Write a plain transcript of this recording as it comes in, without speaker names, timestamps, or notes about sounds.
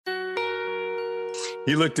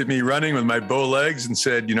He looked at me running with my bow legs and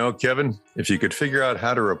said, Kevin, if you could figure out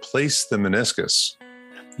how to replace the meniscus,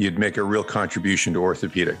 you'd make a real contribution to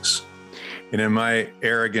orthopedics. And in my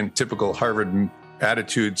arrogant, typical Harvard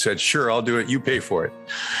attitude said, sure, I'll do it. You pay for it.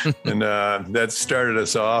 And that started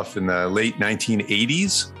us off in the late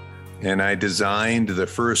 1980s. And I designed the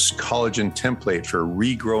first collagen template for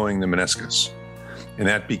regrowing the meniscus. And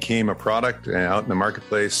that became a product out in the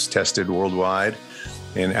marketplace, tested worldwide,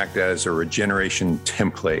 and acted as a regeneration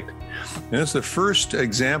template. And it's the first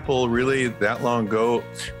example really that long ago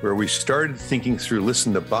where we started thinking through,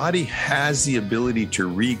 listen, the body has the ability to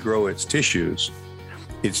regrow its tissues.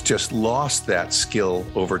 It's just lost that skill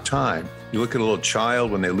over time. You look at a little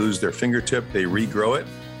child, when they lose their fingertip, they regrow it.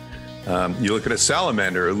 You look at a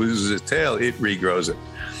salamander, it loses its tail, it regrows it.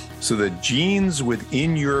 So the genes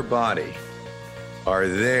within your body are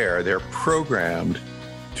there, they're programmed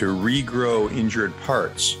to regrow injured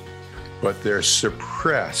parts, but they're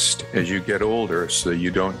suppressed as you get older so you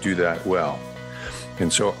don't do that well. And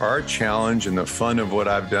so our challenge and the fun of what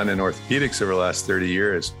I've done in orthopedics over the last 30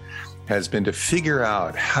 years has been to figure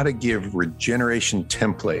out how to give regeneration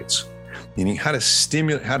templates, meaning how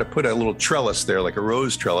to put a little trellis there, like a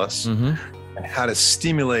rose trellis, and how to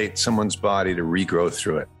stimulate someone's body to regrow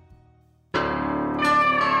through it.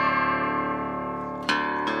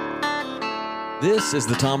 This is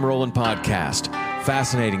the Tom Rowland Podcast.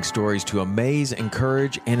 Fascinating stories to amaze,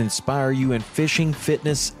 encourage, and inspire you in fishing,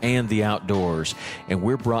 fitness, and the outdoors. And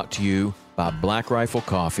we're brought to you by Black Rifle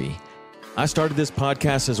Coffee. I started this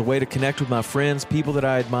podcast as a way to connect with my friends, people that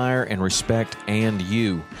I admire and respect, and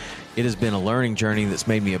you. It has been a learning journey that's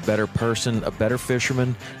made me a better person, a better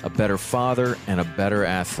fisherman, a better father, and a better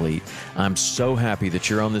athlete. I'm so happy that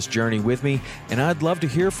you're on this journey with me, and I'd love to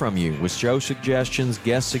hear from you with show suggestions,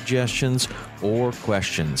 guest suggestions, or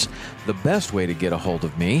questions. The best way to get a hold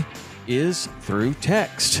of me is through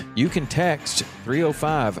text. You can text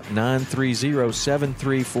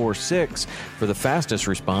 305-930-7346 for the fastest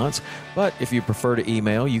response, but if you prefer to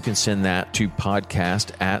email, you can send that to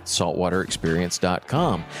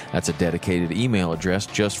podcast@saltwaterexperience.com. That's a dedicated email address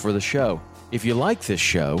just for the show. If you like this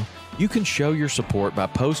show, you can show your support by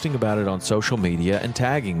posting about it on social media and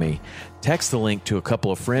tagging me. Text the link to a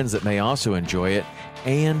couple of friends that may also enjoy it,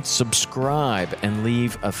 and subscribe and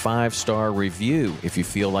leave a 5-star review if you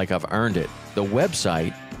feel like I've earned it. The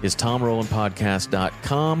website is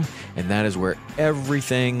TomRowlandPodcast.com, and that is where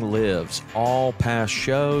everything lives. All past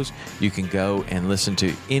shows, you can go and listen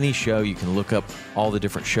to any show. You can look up all the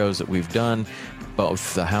different shows that we've done,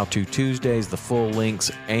 both the How To Tuesdays, the full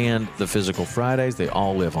links, and the physical Fridays. They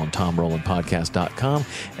all live on TomRowlandPodcast.com.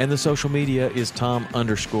 And the social media is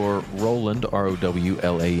Tom_Rowland,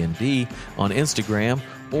 ROWLAND, on Instagram,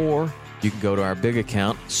 or you can go to our big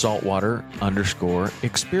account,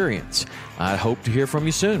 Saltwater_Experience. I hope to hear from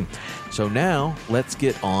you soon. So now let's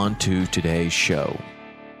get on to today's show.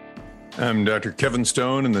 I'm Dr. Kevin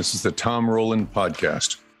Stone, and this is the Tom Rowland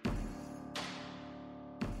Podcast.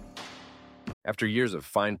 After years of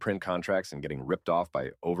fine print contracts and getting ripped off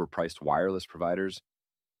by overpriced wireless providers,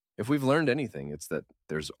 if we've learned anything, it's that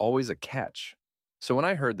there's always a catch. So when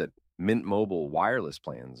I heard that Mint Mobile wireless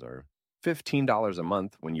plans are $15 a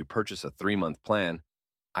month when you purchase a 3-month plan,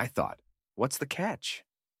 I thought, what's the catch?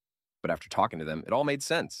 But after talking to them, it all made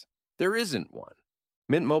sense. There isn't one.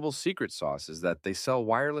 Mint Mobile's secret sauce is that they sell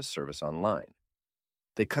wireless service online.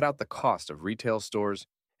 They cut out the cost of retail stores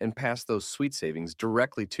and pass those sweet savings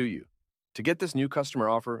directly to you. To get this new customer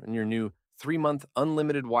offer and your new 3-month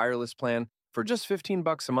unlimited wireless plan for just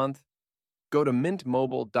 $15 a month, go to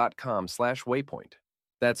mintmobile.com/waypoint.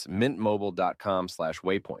 That's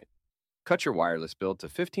mintmobile.com/waypoint. Cut your wireless bill to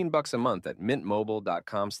 $15 a month at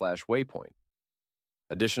mintmobile.com/waypoint.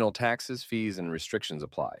 Additional taxes, fees, and restrictions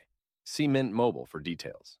apply. See Mint Mobile for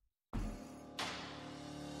details.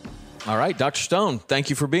 All right, Dr. Stone, thank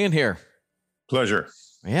you for being here. Pleasure.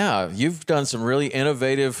 Yeah, you've done some really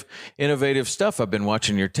innovative stuff. I've been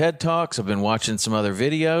watching your TED Talks. I've been watching some other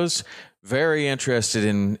videos. Very interested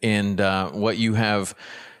in what you have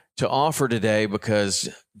to offer today, because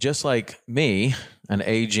just like me, an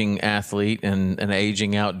aging athlete and an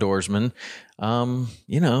aging outdoorsman,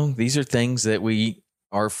 these are things that we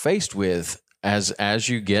are faced with as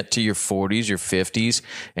you get to your 40s, your 50s,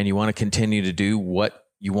 and you want to continue to do what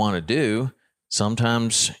you want to do.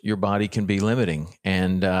 Sometimes your body can be limiting.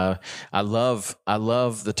 And I love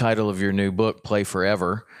the title of your new book, Play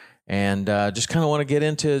Forever. And just kind of want to get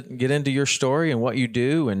into your story and what you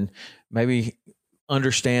do, and maybe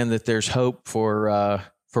understand that there's hope for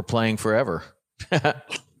playing forever.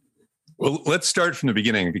 Well, let's start from the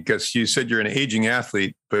beginning, because you said you're an aging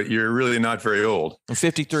athlete, but you're really not very old. I'm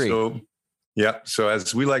 53. So Yeah. So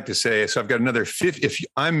as we like to say, so I've got another 50, if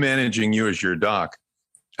I'm managing you as your doc,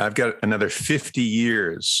 I've got another 50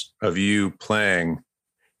 years of you playing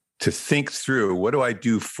to think through, what do I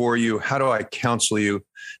do for you? How do I counsel you?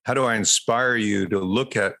 How do I inspire you to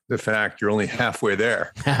look at the fact you're only halfway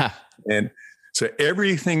there? And so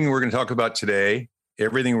everything we're going to talk about today,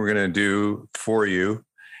 everything we're going to do for you,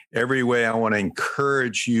 every way I want to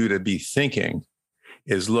encourage you to be thinking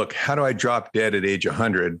is, look, how do I drop dead at age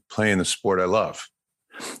 100 playing the sport I love?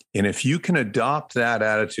 And if you can adopt that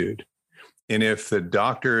attitude, and if the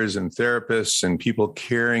doctors and therapists and people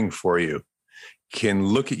caring for you can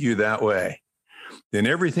look at you that way, then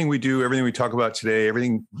everything we do, everything we talk about today,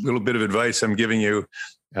 everything little bit of advice I'm giving you,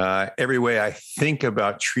 every way I think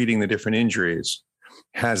about treating the different injuries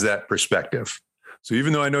has that perspective. So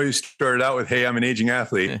even though I know you started out with, hey, I'm an aging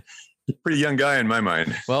athlete, you're a pretty young guy in my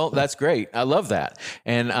mind. Well, that's great. I love that.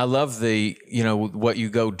 And I love what you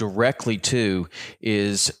go directly to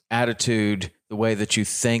is attitude, the way that you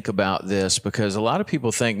think about this, because a lot of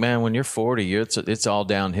people think, man, when you're 40, it's all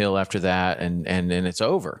downhill after that and it's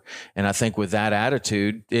over. And I think with that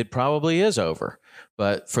attitude, it probably is over.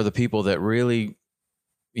 But for the people that really,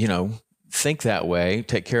 think that way,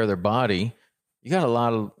 take care of their body, you got a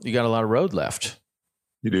lot of road left.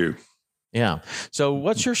 You do. Yeah. So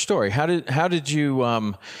what's your story? How did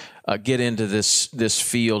you get into this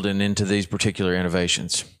field and into these particular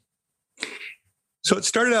innovations? So it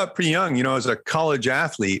started out pretty young, as a college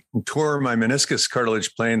athlete, tore my meniscus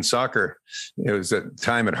cartilage playing soccer. It was at the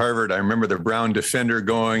time at Harvard. I remember the brown defender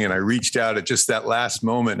going, and I reached out at just that last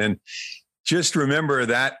moment. And just remember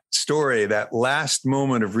that story, that last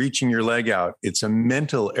moment of reaching your leg out. It's a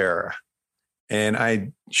mental error. And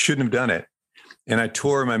I shouldn't have done it. And I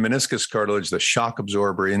tore my meniscus cartilage, the shock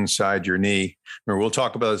absorber inside your knee. Remember, we'll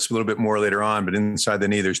talk about this a little bit more later on, but inside the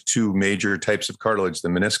knee, there's two major types of cartilage, the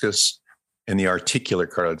meniscus and the articular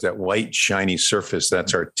cartilage, that white, shiny surface,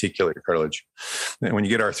 that's articular cartilage. And when you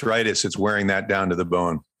get arthritis, it's wearing that down to the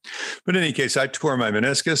bone. But in any case, I tore my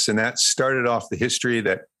meniscus, and that started off the history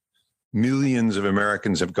that millions of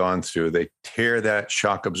Americans have gone through. They tear that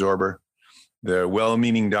shock absorber. The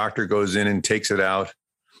well-meaning doctor goes in and takes it out,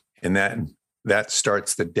 and that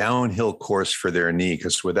starts the downhill course for their knee,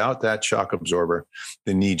 because without that shock absorber,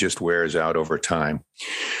 the knee just wears out over time.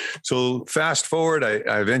 So fast forward,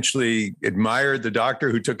 I eventually admired the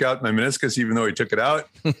doctor who took out my meniscus, even though he took it out.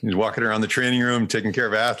 He's walking around the training room, taking care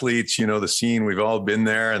of athletes, the scene, we've all been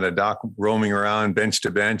there, and the doc roaming around bench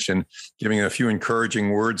to bench and giving a few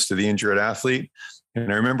encouraging words to the injured athlete.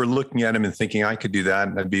 And I remember looking at him and thinking I could do that,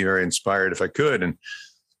 and I'd be very inspired if I could. And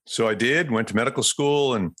so I did, went to medical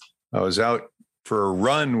school, and I was out for a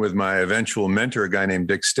run with my eventual mentor, a guy named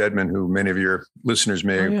Dick Stedman, who many of your listeners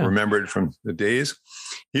may remember it from the days.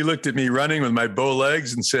 He looked at me running with my bow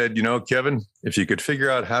legs and said, Kevin, if you could figure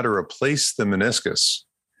out how to replace the meniscus,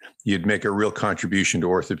 you'd make a real contribution to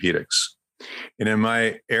orthopedics. And in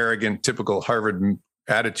my arrogant, typical Harvard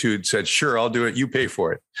attitude, said, sure, I'll do it. You pay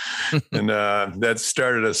for it. And that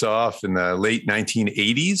started us off in the late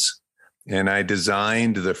 1980s. And I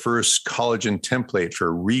designed the first collagen template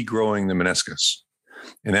for regrowing the meniscus.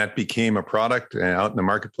 And that became a product out in the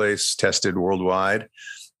marketplace, tested worldwide,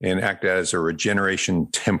 and acted as a regeneration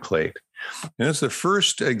template. And it's the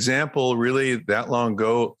first example really that long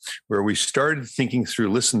ago where we started thinking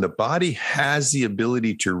through, listen, the body has the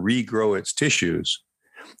ability to regrow its tissues.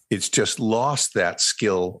 It's just lost that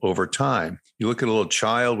skill over time. You look at a little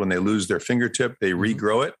child, when they lose their fingertip, they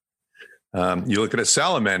regrow it. You look at a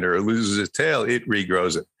salamander, it loses its tail, it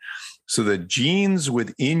regrows it. So the genes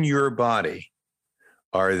within your body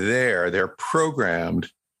are there. They're programmed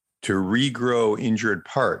to regrow injured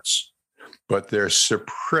parts, but they're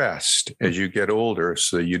suppressed as you get older,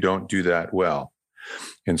 so you don't do that well.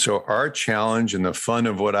 And so our challenge and the fun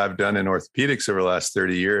of what I've done in orthopedics over the last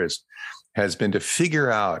 30 years has been to figure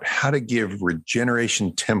out how to give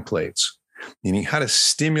regeneration templates, meaning how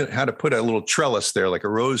to put a little trellis there, like a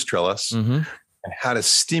rose trellis, and how to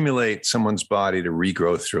stimulate someone's body to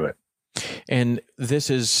regrow through it. And this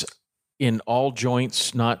is in all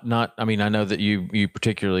joints, I know that you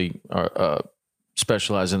particularly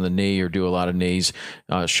specialize in the knee or do a lot of knees,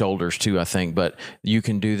 shoulders too, I think, but you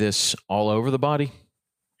can do this all over the body?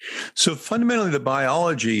 So fundamentally, the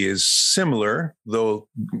biology is similar, though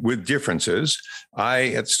with differences. I,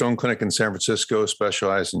 at Stone Clinic in San Francisco,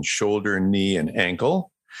 specialize in shoulder, knee, and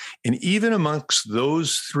ankle. And even amongst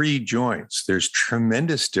those three joints, there's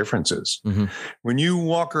tremendous differences. When you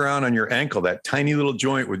walk around on your ankle, that tiny little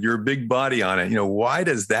joint with your big body on it, why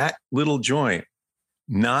does that little joint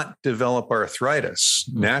not develop arthritis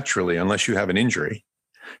naturally unless you have an injury,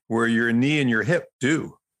 where your knee and your hip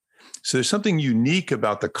do? So there's something unique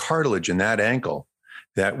about the cartilage in that ankle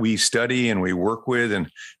that we study and we work with. And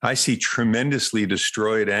I see tremendously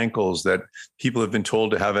destroyed ankles that people have been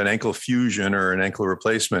told to have an ankle fusion or an ankle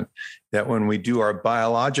replacement, that when we do our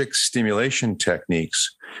biologic stimulation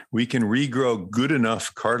techniques, we can regrow good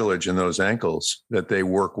enough cartilage in those ankles that they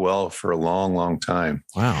work well for a long, long time.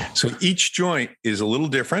 Wow. So each joint is a little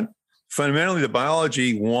different. Fundamentally, the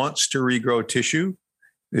biology wants to regrow tissue,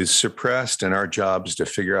 is suppressed, and our job is to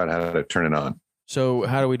figure out how to turn it on. So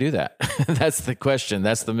how do we do that? That's the question.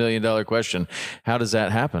 That's the $1 million question. How does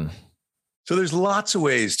that happen? So there's lots of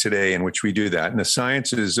ways today in which we do that. And the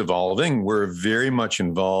science is evolving. We're very much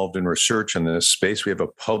involved in research in this space. We have a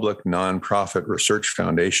public nonprofit research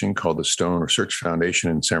foundation called the Stone Research Foundation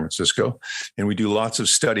in San Francisco. And we do lots of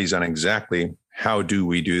studies on exactly how do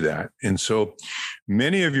we do that. And so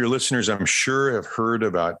many of your listeners, I'm sure, have heard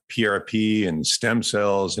about PRP and stem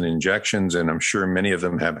cells and injections, and I'm sure many of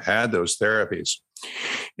them have had those therapies.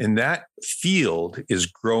 And that field is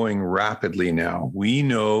growing rapidly now. We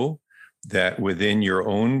know that within your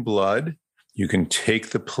own blood, you can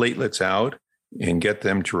take the platelets out and get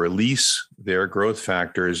them to release their growth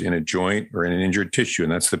factors in a joint or in an injured tissue.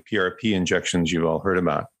 And that's the PRP injections you've all heard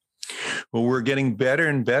about. Well, we're getting better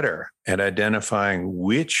and better at identifying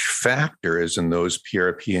which factors in those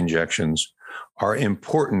PRP injections are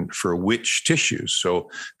important for which tissues. So,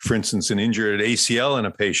 for instance, an injured ACL in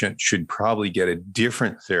a patient should probably get a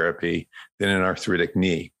different therapy than an arthritic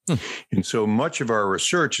knee. And so much of our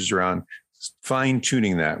research is around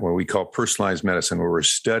fine-tuning that, what we call personalized medicine, where we're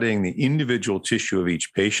studying the individual tissue of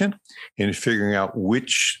each patient and figuring out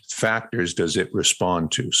which factors does it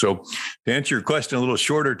respond to. So to answer your question a little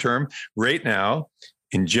shorter term, right now,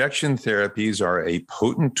 injection therapies are a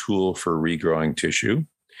potent tool for regrowing tissue,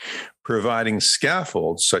 providing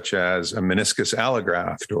scaffolds such as a meniscus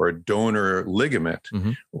allograft or a donor ligament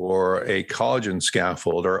or a collagen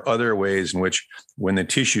scaffold, or other ways in which when the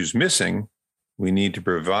tissue is missing, we need to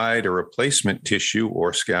provide a replacement tissue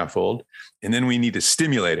or scaffold, and then we need to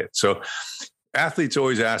stimulate it. So athletes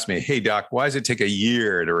always ask me, hey, doc, why does it take a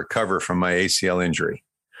year to recover from my ACL injury?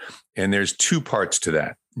 And there's two parts to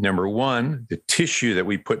that. Number one, the tissue that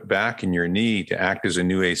we put back in your knee to act as a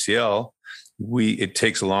new ACL, it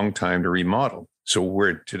takes a long time to remodel. So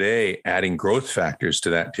we're today adding growth factors to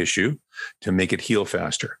that tissue to make it heal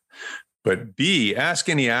faster. But B, ask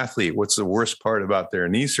any athlete what's the worst part about their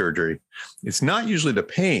knee surgery. It's not usually the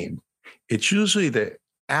pain. It's usually the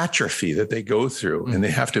atrophy that they go through, and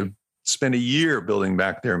they have to spend a year building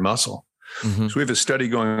back their muscle. So we have a study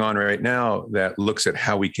going on right now that looks at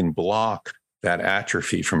how we can block that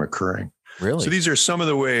atrophy from occurring. Really? So these are some of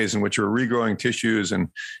the ways in which we're regrowing tissues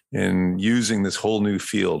and using this whole new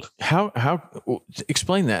field. How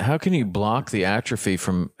explain that? How can you block the atrophy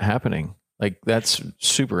from happening? Like, that's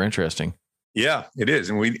super interesting. Yeah, it is.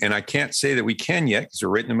 And I can't say that we can yet because we're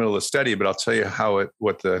right in the middle of the study, but I'll tell you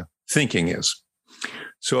what the thinking is.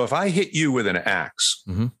 So if I hit you with an axe,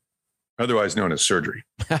 otherwise known as surgery,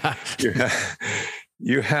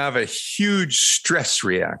 you have a huge stress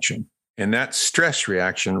reaction. And that stress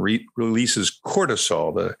reaction releases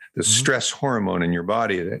cortisol, the stress hormone in your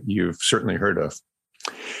body that you've certainly heard of.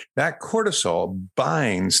 That cortisol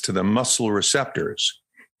binds to the muscle receptors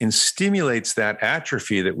and stimulates that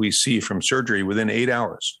atrophy that we see from surgery within 8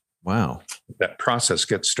 hours. Wow. That process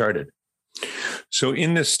gets started. So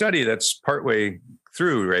in this study that's partway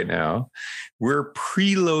through right now, we're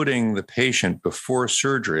preloading the patient before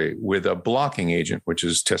surgery with a blocking agent, which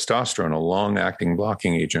is testosterone, a long-acting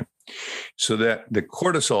blocking agent, so that the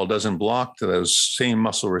cortisol doesn't block to those same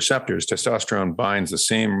muscle receptors. Testosterone binds the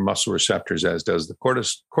same muscle receptors as does the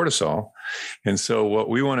cortisol. And so what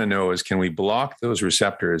we want to know is, can we block those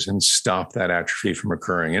receptors and stop that atrophy from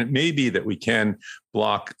occurring? And it may be that we can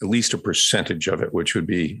block at least a percentage of it, which would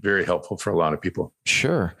be very helpful for a lot of people.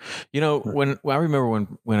 Sure. You know, I remember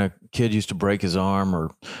when a kid used to break his arm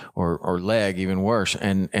or leg, even worse,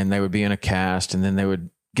 and they would be in a cast, and then they would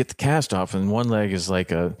get the cast off, and one leg is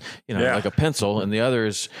like like a pencil, and the other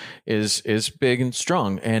is big and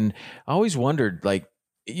strong. And I always wondered, like,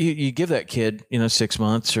 you give that kid 6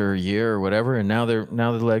 months or a year or whatever, and now the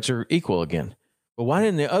legs are equal again. But why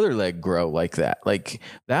didn't the other leg grow like that? Like,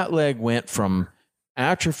 that leg went from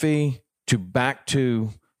atrophy to back to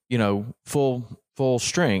full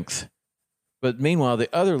strength, but meanwhile the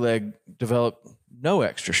other leg developed no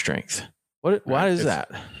extra strength. Why is that?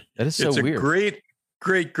 That is so weird. It's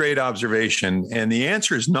a great observation, and the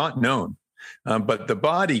answer is not known. But the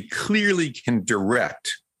body clearly can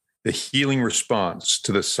direct the healing response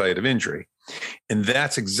to the site of injury. And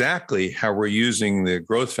that's exactly how we're using the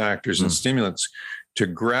growth factors and stimulants to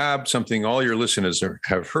grab something all your listeners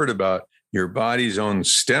have heard about, your body's own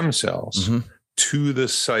stem cells to the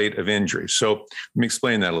site of injury. So let me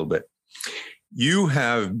explain that a little bit. You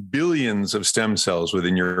have billions of stem cells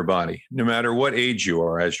within your body, no matter what age you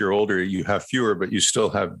are. As you're older, you have fewer, but you still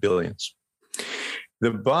have billions.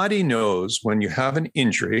 The body knows when you have an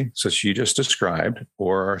injury, such you just described,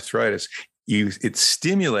 or arthritis, it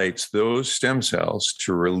stimulates those stem cells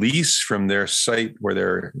to release from their site where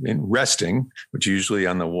they're resting, which is usually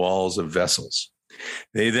on the walls of vessels.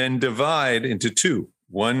 They then divide into two.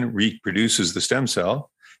 One reproduces the stem cell,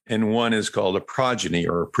 and one is called a progeny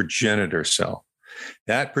or a progenitor cell.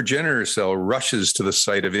 That progenitor cell rushes to the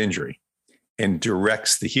site of injury and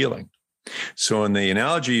directs the healing. So in the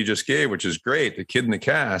analogy you just gave, which is great, the kid in the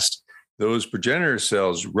cast, those progenitor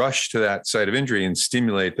cells rush to that site of injury and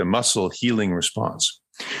stimulate the muscle healing response.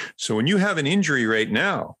 So when you have an injury right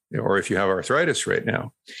now, or if you have arthritis right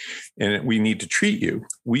now, and we need to treat you,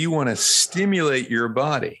 we want to stimulate your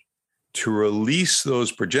body to release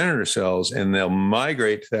those progenitor cells, and they'll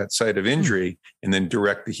migrate to that site of injury and then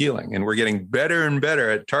direct the healing. And we're getting better and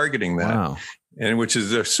better at targeting that. Wow. And which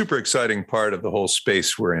is a super exciting part of the whole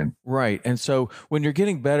space we're in. Right. And so when you're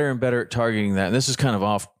getting better and better at targeting that, and this is kind of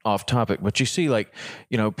off topic, but you see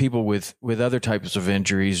people with other types of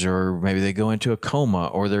injuries, or maybe they go into a coma,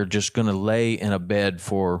 or they're just going to lay in a bed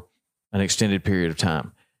for an extended period of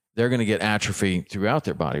time. They're going to get atrophy throughout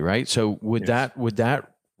their body, right? So would that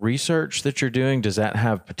research that you're doing, does that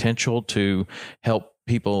have potential to help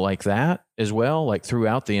people like that as well, like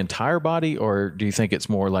throughout the entire body? Or do you think it's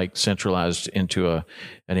more like centralized into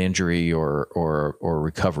an injury or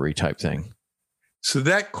recovery type thing? So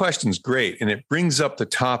that question's great. And it brings up the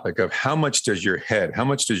topic of how much does your head, how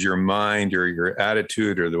much does your mind or your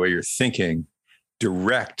attitude or the way you're thinking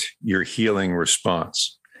direct your healing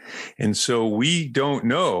response? And so we don't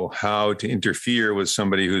know how to interfere with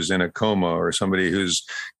somebody who's in a coma, or somebody who's,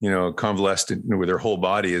 convalescent where their whole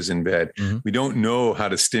body is in bed. Mm-hmm. We don't know how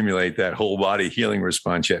to stimulate that whole body healing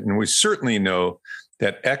response yet. And we certainly know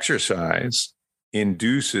that exercise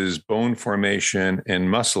induces bone formation and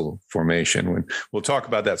muscle formation. We'll talk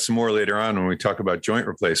about that some more later on when we talk about joint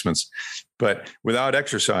replacements. But without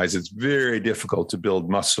exercise, it's very difficult to build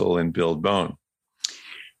muscle and build bone.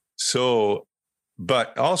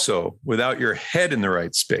 But also, without your head in the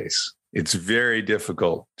right space, it's very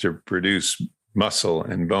difficult to produce muscle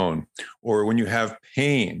and bone. Or when you have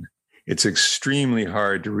pain, it's extremely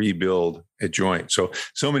hard to rebuild a joint. So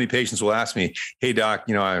many patients will ask me, hey, doc,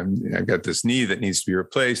 I've got this knee that needs to be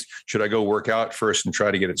replaced. Should I go work out first and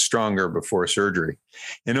try to get it stronger before surgery?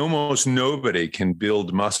 And almost nobody can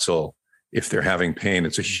build muscle if they're having pain.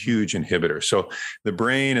 It's a huge inhibitor. So the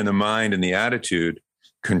brain and the mind and the attitude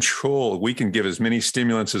control, we can give as many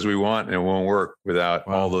stimulants as we want, and it won't work without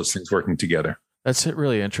all those things working together. That's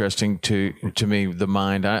really interesting to me, the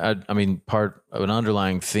mind. I mean, part of an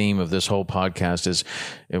underlying theme of this whole podcast is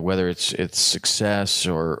whether it's success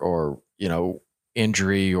or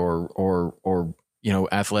injury or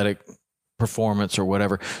athletic performance or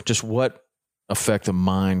whatever, just what effect the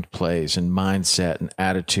mind plays, and mindset and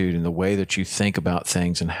attitude and the way that you think about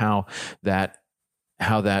things, and how that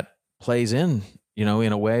plays in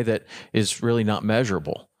in a way that is really not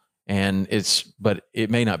measurable. But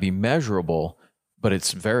it may not be measurable, but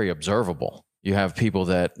it's very observable. You have people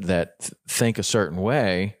that think a certain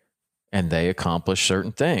way and they accomplish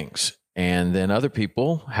certain things. And then other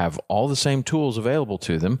people have all the same tools available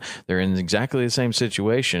to them. They're in exactly the same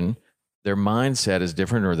situation. Their mindset is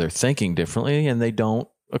different, or they're thinking differently, and they don't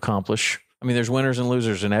accomplish. I mean, there's winners and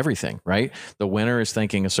losers in everything, right? The winner is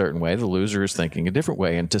thinking a certain way. The loser is thinking a different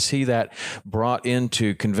way. And to see that brought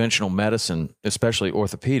into conventional medicine, especially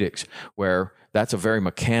orthopedics, where that's a very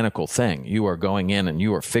mechanical thing. You are going in and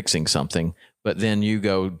you are fixing something, but then you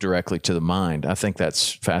go directly to the mind. I think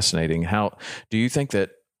that's fascinating. How do you think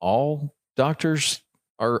that all doctors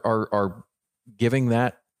are giving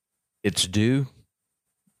that its due?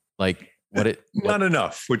 Not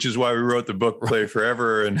enough, which is why we wrote the book Play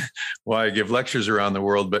Forever and why I give lectures around the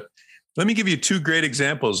world. But let me give you two great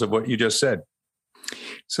examples of what you just said.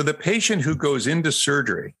 So the patient who goes into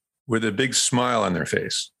surgery with a big smile on their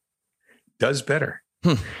face does better.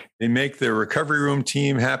 They make the recovery room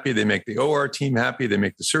team happy. They make the OR team happy. They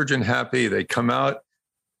make the surgeon happy. They come out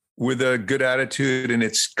with a good attitude, and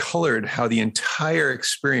it's colored how the entire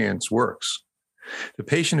experience works. The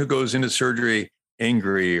patient who goes into surgery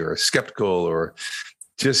angry or skeptical, or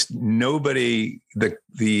just nobody,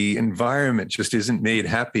 the environment just isn't made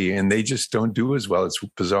happy, and they just don't do as well. It's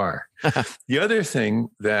bizarre. The other thing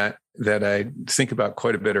that I think about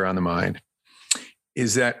quite a bit around the mind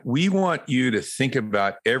is that we want you to think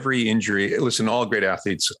about every injury. Listen, all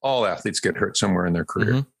athletes get hurt somewhere in their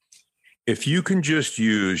career. Mm-hmm. If you can just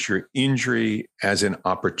use your injury as an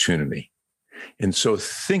opportunity. And so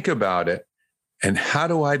think about it. And how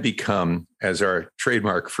do I become, as our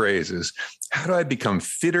trademark phrase is, how do I become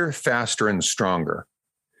fitter, faster, and stronger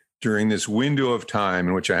during this window of time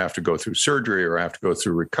in which I have to go through surgery or I have to go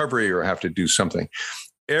through recovery or I have to do something?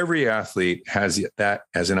 Every athlete has that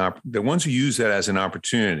as the ones who use that as an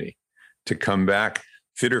opportunity to come back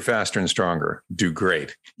fitter, faster, and stronger do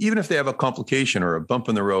great. Even if they have a complication or a bump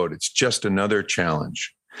in the road, it's just another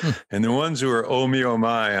challenge. And the ones who are, oh me, oh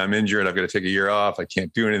my, I'm injured, I've got to take a year off, I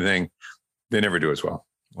can't do anything, they never do as well.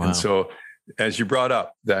 Wow. And so, as you brought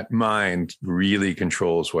up, that mind really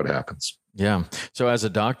controls what happens. Yeah. So as a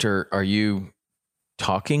doctor, are you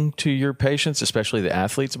talking to your patients, especially the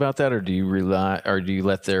athletes, about that, or do you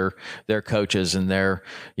let their coaches and their,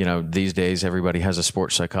 these days everybody has a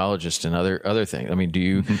sports psychologist and other things. I mean, do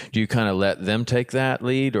you kind of let them take that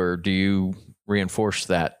lead, or do you reinforce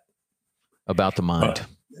that about the mind?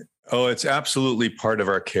 It's absolutely part of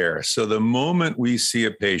our care. So the moment we see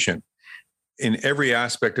a patient, in every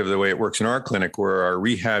aspect of the way it works in our clinic, where our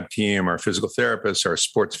rehab team, our physical therapists, our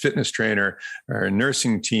sports fitness trainer, our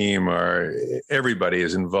nursing team, everybody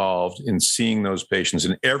is involved in seeing those patients,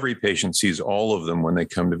 and every patient sees all of them when they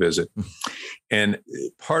come to visit. And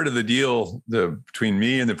part of the deal between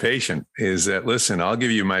me and the patient is that, listen, I'll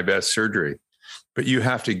give you my best surgery, but you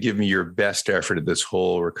have to give me your best effort at this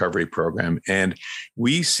whole recovery program. And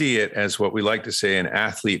we see it as what we like to say, an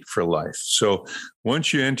athlete for life. So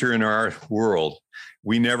once you enter in our world,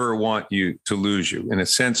 we never want you to lose you. In a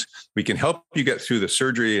sense, we can help you get through the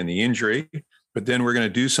surgery and the injury, but then we're going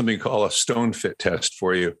to do something called a stone fit test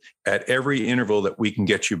for you at every interval that we can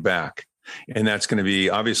get you back. And that's going to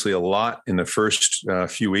be obviously a lot in the first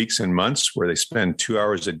few weeks and months, where they spend 2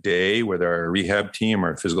 hours a day with our rehab team,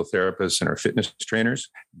 our physical therapists, and our fitness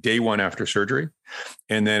trainers, day one after surgery.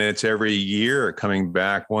 And then it's every year, coming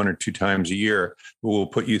back 1 or 2 times a year, we'll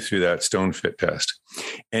put you through that stone fit test.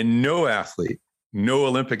 And no athlete, no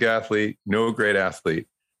Olympic athlete, no great athlete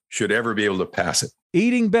should ever be able to pass it.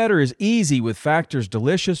 Eating better is easy with Factor's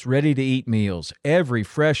delicious, ready-to-eat meals. Every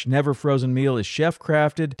fresh, never-frozen meal is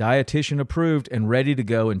chef-crafted, dietitian-approved, and ready to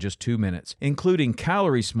go in just 2 minutes, including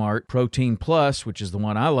Calorie Smart, Protein Plus, which is the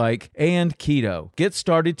one I like, and Keto. Get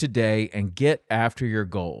started today and get after your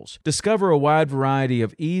goals. Discover a wide variety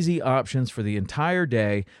of easy options for the entire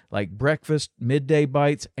day, like breakfast, midday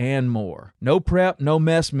bites, and more. No prep, no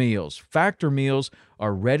mess meals. Factor meals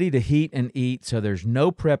are ready to heat and eat, so there's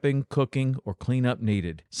no prepping, cooking, or cleanup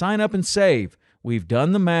needed. Sign up and save. We've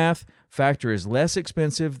done the math. Factor is less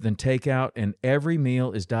expensive than takeout, and every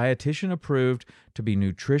meal is dietitian approved to be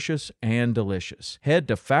nutritious and delicious. Head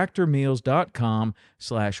to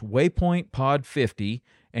factormeals.com/waypointpod50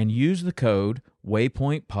 and use the code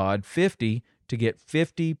waypointpod50 to get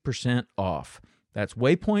 50% off. That's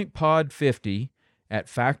waypointpod50 at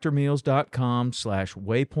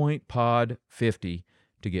factormeals.com/waypointpod50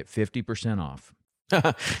 to get 50% off.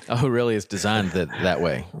 Oh, really? It's designed that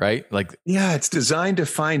way, right? Yeah, it's designed to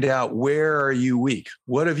find out, where are you weak?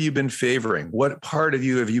 What have you been favoring? What part of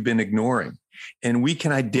you have you been ignoring? And we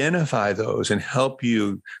can identify those and help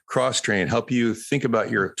you cross-train, help you think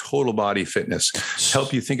about your total body fitness,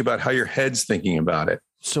 help you think about how your head's thinking about it.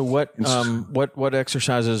 So what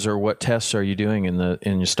exercises or what tests are you doing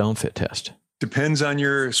in your stone fit test? Depends on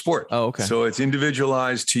your sport. Oh, okay. So it's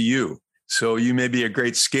individualized to you. So you may be a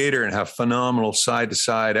great skater and have phenomenal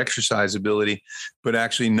side-to-side exercise ability, but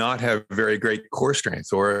actually not have very great core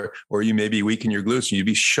strength, or you may be weak in your glutes, and you'd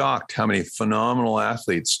be shocked how many phenomenal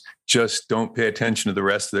athletes just don't pay attention to the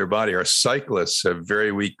rest of their body. Our cyclists have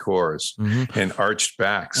very weak cores and arched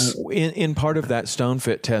backs. In part of that stone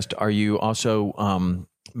fit test, are you also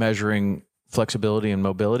measuring flexibility and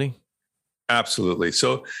mobility? Absolutely.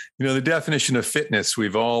 So, the definition of fitness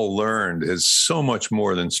we've all learned is so much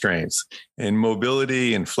more than strength, and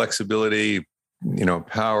mobility and flexibility,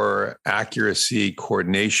 power, accuracy,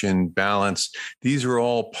 coordination, balance. These are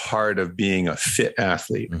all part of being a fit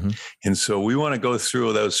athlete. And so we want to go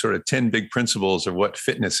through those sort of 10 big principles of what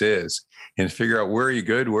fitness is and figure out, where are you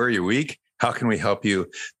good? Where are you weak? How can we help you?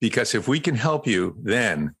 Because if we can help you,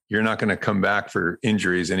 then you're not going to come back for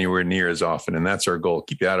injuries anywhere near as often. And that's our goal.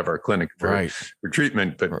 Keep you out of our clinic for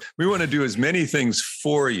treatment. But we want to do as many things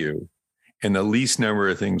for you and the least number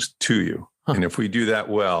of things to you. And if we do that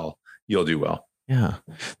well, you'll do well. Yeah,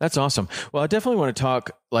 that's awesome. Well, I definitely want to talk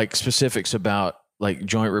specifics about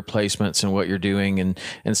joint replacements and what you're doing and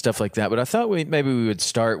stuff like that. But I thought maybe we would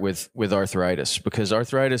start with arthritis, because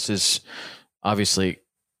arthritis is obviously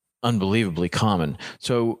unbelievably common.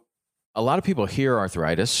 So a lot of people hear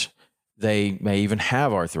arthritis. They may even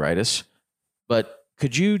have arthritis, but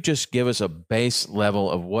could you just give us a base level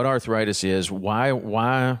of what arthritis is,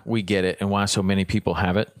 why we get it, and why so many people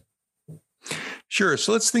have it? Sure.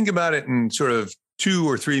 So let's think about it in sort of 2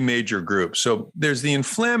 or 3 major groups. So there's the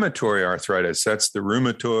inflammatory arthritis. That's the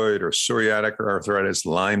rheumatoid or psoriatic arthritis,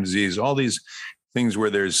 Lyme disease, all these things where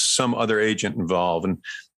there's some other agent involved. And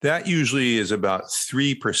that usually is about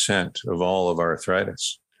 3% of all of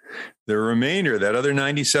arthritis. The remainder, that other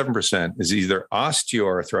 97%, is either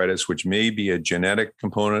osteoarthritis, which may be a genetic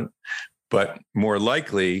component, but more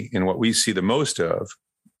likely, and what we see the most of,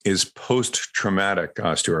 is post-traumatic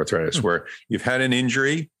osteoarthritis, where you've had an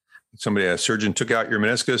injury, a surgeon took out your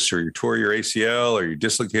meniscus, or you tore your ACL, or you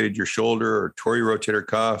dislocated your shoulder, or tore your rotator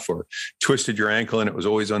cuff, or twisted your ankle, and it was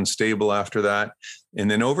always unstable after that.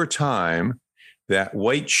 And then over time, that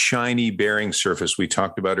white, shiny bearing surface we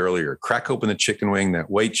talked about earlier, crack open the chicken wing, that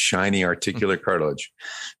white, shiny articular cartilage.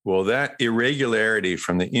 Well, that irregularity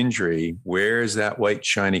from the injury wears that white,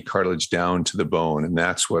 shiny cartilage down to the bone, and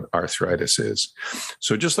that's what arthritis is.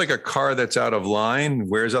 So just like a car that's out of line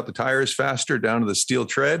wears out the tires faster down to the steel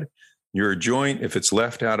tread, your joint, if it's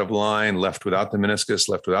left out of line, left without the meniscus,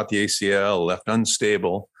 left without the ACL, left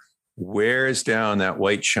unstable, wears down that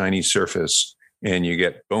white, shiny surface, and you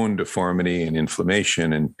get bone deformity and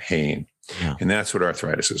inflammation and pain. Yeah. And that's what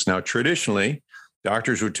arthritis is. Now, traditionally,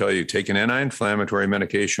 doctors would tell you take an anti-inflammatory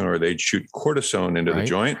medication, or they'd shoot cortisone into the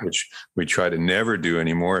joint, which we try to never do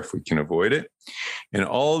anymore if we can avoid it. And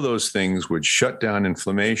all those things would shut down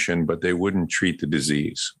inflammation, but they wouldn't treat the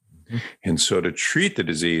disease. Mm-hmm. And so to treat the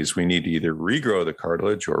disease, we need to either regrow the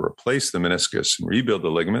cartilage or replace the meniscus and rebuild the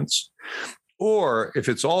ligaments. Or if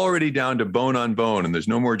it's already down to bone on bone and there's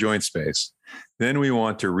no more joint space, then we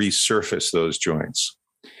want to resurface those joints.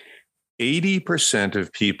 80%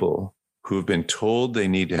 of people who have been told they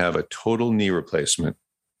need to have a total knee replacement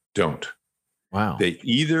don't. Wow. They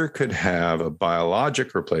either could have a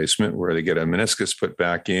biologic replacement where they get a meniscus put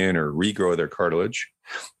back in or regrow their cartilage,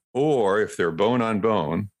 or if they're bone on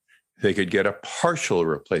bone, they could get a partial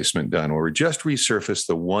replacement done where we just resurface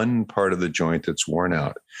the one part of the joint that's worn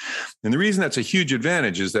out. And the reason that's a huge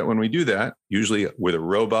advantage is that when we do that, usually with a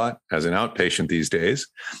robot as an outpatient these days,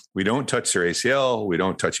 we don't touch their ACL, we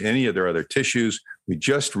don't touch any of their other tissues, we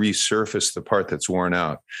just resurface the part that's worn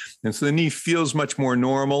out. And so the knee feels much more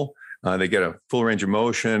normal. They get a full range of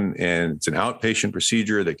motion, and it's an outpatient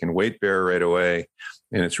procedure. They can weight bear right away.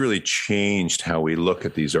 And it's really changed how we look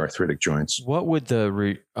at these arthritic joints. What would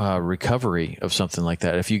the recovery of something like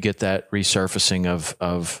that, if you get that resurfacing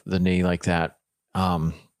of the knee like that,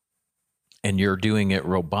 and you're doing it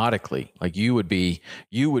robotically, like you would be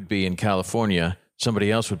in California,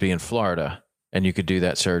 somebody else would be in Florida, and you could do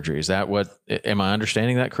that surgery. Is that what? Am I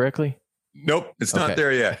understanding that correctly? Nope, it's not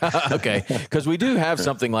there yet. Okay, because we do have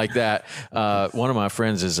something like that. One of my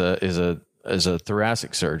friends is a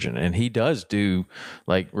thoracic surgeon, and he does do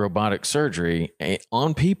like robotic surgery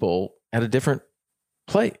on people at a different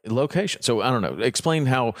location. So I don't know. Explain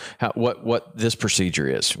what this procedure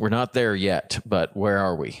is. We're not there yet, but where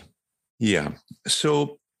are we? Yeah.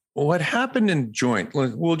 So what happened in joint,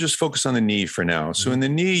 we'll just focus on the knee for now. So in the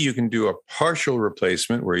knee, you can do a partial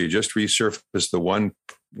replacement where you just resurface the one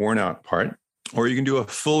worn out part, or you can do a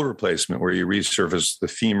full replacement where you resurface the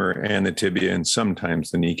femur and the tibia and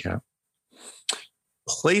sometimes the kneecap.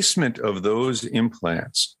 Placement of those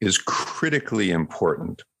implants is critically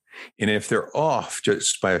important. And if they're off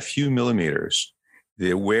just by a few millimeters,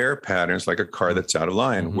 the wear patterns, like a car that's out of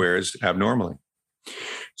line, wears abnormally.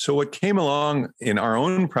 So what came along in our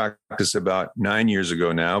own practice about 9 years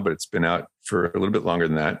ago now, but it's been out for a little bit longer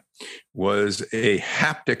than that, was a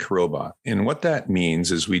haptic robot. And what that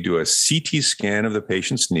means is we do a CT scan of the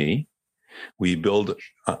patient's knee. We build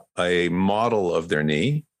a model of their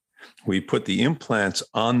knee. We put the implants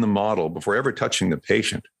on the model before ever touching the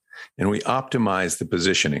patient, and we optimize the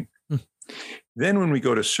positioning. Then when we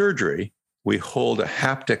go to surgery, we hold a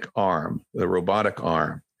haptic arm, the robotic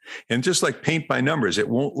arm. And just like paint by numbers, it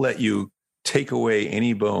won't let you take away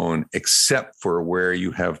any bone except for where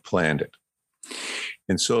you have planned it.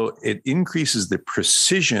 And so it increases the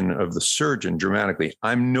precision of the surgeon dramatically.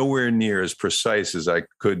 I'm nowhere near as precise as I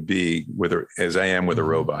could be as I am with a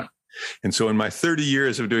robot. And so in my 30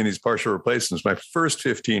 years of doing these partial replacements, my first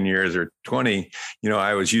 15 years or 20,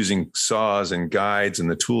 I was using saws and guides and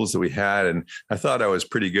the tools that we had, and I thought I was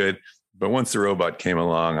pretty good. But once the robot came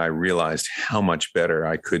along, I realized how much better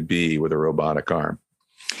I could be with a robotic arm.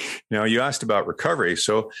 Now, you asked about recovery.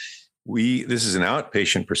 So This is an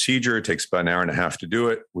outpatient procedure. It takes about an hour and a half to do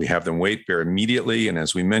it. We have them weight bear immediately. And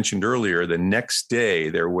as we mentioned earlier, the next day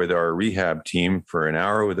they're with our rehab team for an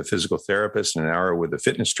hour with a physical therapist and an hour with a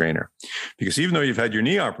fitness trainer. Because even though you've had your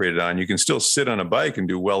knee operated on, you can still sit on a bike and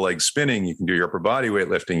do well leg spinning. You can do your upper body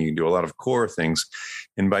weightlifting. You can do a lot of core things.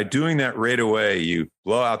 And by doing that right away, you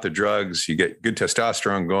blow out the drugs, you get good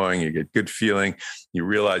testosterone going, you get good feeling, you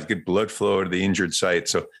realize good blood flow to the injured site.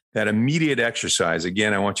 So that immediate exercise,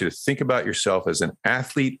 again, I want you to think about yourself as an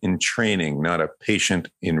athlete in training, not a patient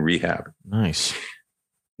in rehab. Nice.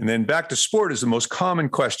 And then back to sport is the most common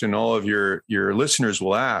question all of your listeners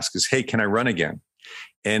will ask is, hey, can I run again?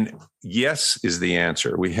 And yes is the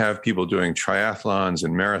answer. We have people doing triathlons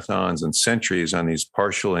and marathons and centuries on these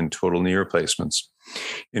partial and total knee replacements.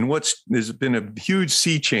 And there's been a huge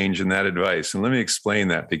sea change in that advice. And let me explain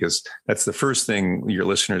that, because that's the first thing your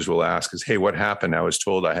listeners will ask is, hey, what happened? I was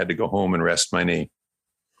told I had to go home and rest my knee.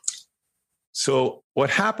 So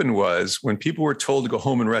what happened was when people were told to go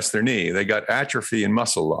home and rest their knee, they got atrophy and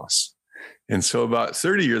muscle loss. And so about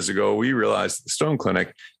 30 years ago, we realized at the Stone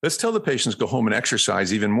Clinic, let's tell the patients go home and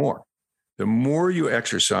exercise even more. The more you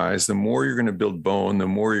exercise, the more you're going to build bone, the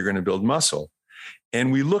more you're going to build muscle.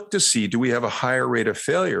 And we looked to see, do we have a higher rate of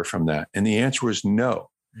failure from that? And the answer was no.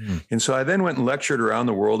 And so I then went and lectured around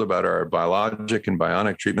the world about our biologic and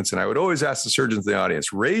bionic treatments. And I would always ask the surgeons in the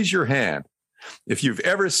audience, raise your hand if you've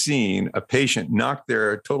ever seen a patient knock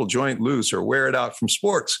their total joint loose or wear it out from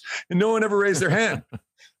sports. And no one ever raised their hand.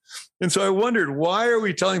 And so I wondered, why are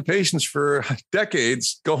we telling patients for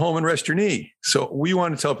decades, go home and rest your knee? So we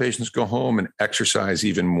want to tell patients, go home and exercise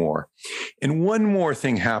even more. And one more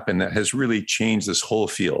thing happened that has really changed this whole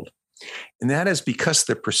field. And that is because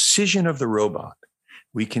the precision of the robot,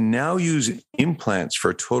 we can now use implants for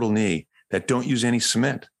a total knee that don't use any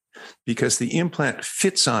cement, because the implant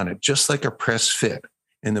fits on it just like a press fit.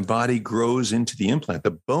 And the body grows into the implant.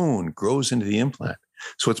 The bone grows into the implant.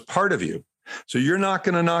 So it's part of you. So you're not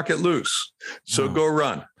going to knock it loose. So go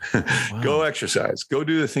run, go exercise, go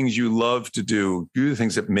do the things you love to do the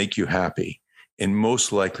things that make you happy. And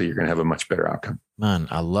most likely you're going to have a much better outcome. Man,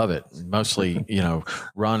 I love it. Mostly,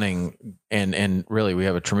 running and really we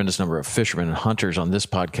have a tremendous number of fishermen and hunters on this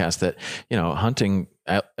podcast that, hunting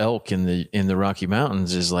elk in the Rocky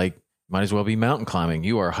Mountains is like, might as well be mountain climbing.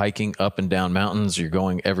 You are hiking up and down mountains. You're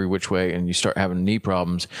going every which way and you start having knee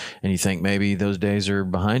problems and you think maybe those days are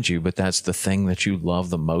behind you, but that's the thing that you love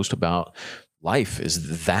the most about life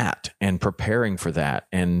is that and preparing for that.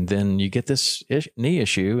 And then you get this knee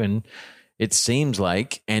issue and it seems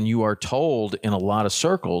like, and you are told in a lot of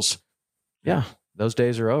circles, yeah, those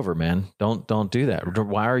days are over, man. Don't do that.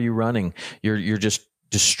 Why are you running? You're just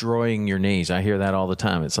destroying your knees. I hear that all the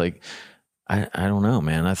time. It's like, I don't know,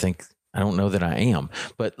 man. I don't know that I am,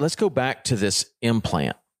 but let's go back to this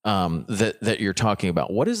implant that you're talking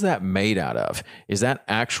about. What is that made out of? Is that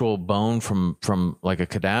actual bone from like a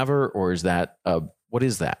cadaver, or is that what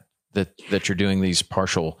is that you're doing these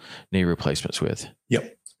partial knee replacements with?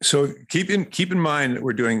 Yep. So keep in mind that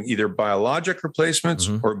we're doing either biologic replacements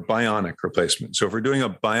or bionic replacements. So if we're doing a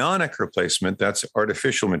bionic replacement, that's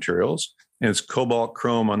artificial materials. And it's cobalt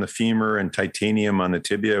chrome on the femur and titanium on the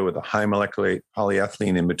tibia with a high molecular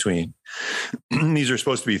polyethylene in between. These are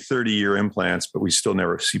supposed to be 30-year implants, but we still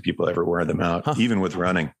never see people ever wear them out, even with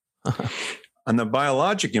running. On the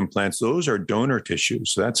biologic implants, those are donor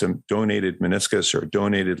tissues. So that's a donated meniscus or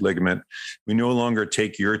donated ligament. We no longer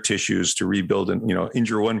take your tissues to rebuild and,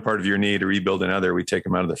 injure one part of your knee to rebuild another. We take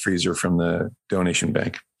them out of the freezer from the donation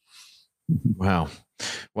bank. Wow.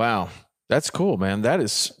 That's cool, man. That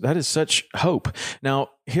is such hope.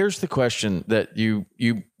 Now, here's the question that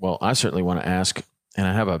I certainly want to ask, and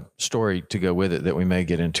I have a story to go with it that we may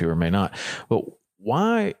get into or may not. But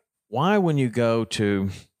why when you go to,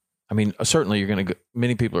 certainly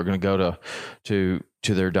many people are going to go to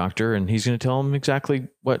their doctor and he's going to tell them exactly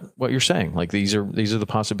what you're saying. Like these are the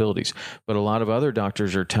possibilities. But a lot of other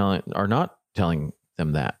doctors are not telling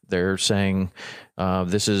them that. They're saying,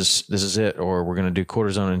 this is it, or we're going to do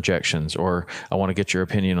cortisone injections, or I want to get your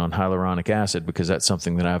opinion on hyaluronic acid because that's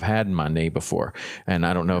something that I've had in my knee before. And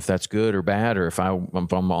I don't know if that's good or bad, or if I'm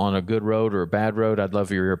on a good road or a bad road. I'd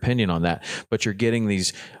love your opinion on that. But you're getting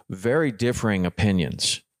these very differing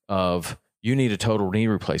opinions of, you need a total knee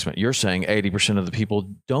replacement. You're saying 80% of the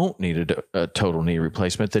people don't need a total knee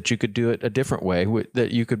replacement, that you could do it a different way,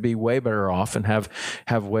 that you could be way better off and have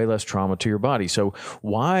way less trauma to your body. So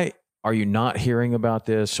why are you not hearing about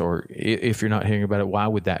this? Or if you're not hearing about it, why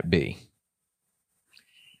would that be?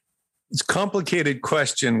 It's a complicated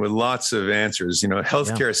question with lots of answers.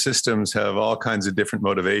 Healthcare systems have all kinds of different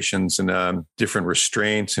motivations and different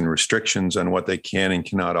restraints and restrictions on what they can and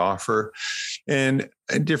cannot offer, and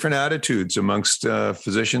different attitudes amongst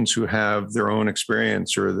physicians who have their own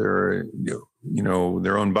experience or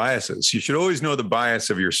their own biases. You should always know the bias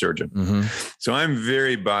of your surgeon. Mm-hmm. So I'm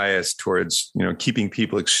very biased towards, keeping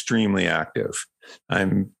people extremely active.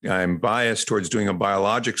 I'm biased towards doing a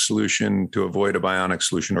biologic solution to avoid a bionic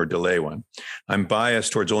solution or delay one. I'm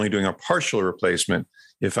biased towards only doing a partial replacement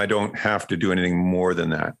if I don't have to do anything more than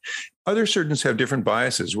that. Other surgeons have different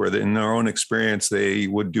biases where in their own experience, they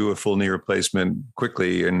would do a full knee replacement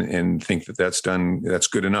quickly and think that that's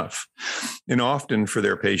good enough. And often for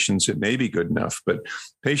their patients, it may be good enough, but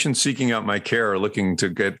patients seeking out my care are looking to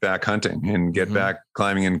get back hunting and get back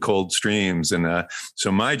climbing in cold streams. And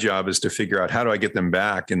so my job is to figure out, how do I get them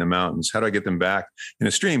back in the mountains? How do I get them back in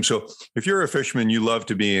a stream? So if you're a fisherman, you love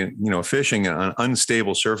to be, fishing on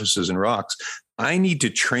unstable surfaces and rocks. I need to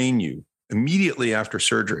train you immediately after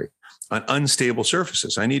surgery on unstable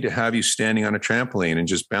surfaces. I need to have you standing on a trampoline and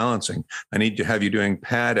just balancing. I need to have you doing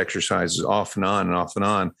pad exercises off and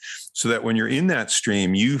on, so that when you're in that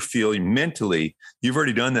stream, you feel mentally, you've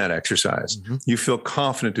already done that exercise. Mm-hmm. You feel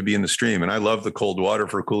confident to be in the stream. And I love the cold water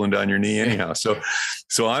for cooling down your knee anyhow.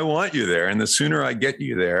 So I want you there. And the sooner I get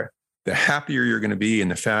you there, the happier you're going to be and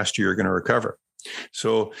the faster you're going to recover.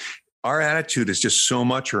 So our attitude is just so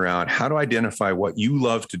much around how to identify what you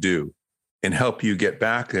love to do and help you get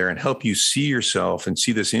back there and help you see yourself and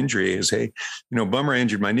see this injury as, hey, bummer, I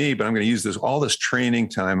injured my knee, but I'm going to use all this training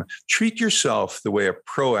time. Treat yourself the way a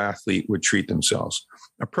pro athlete would treat themselves.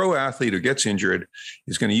 A pro athlete who gets injured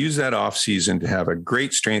is going to use that off season to have a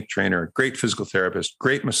great strength trainer, great physical therapist,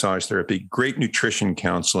 great massage therapy, great nutrition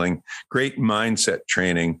counseling, great mindset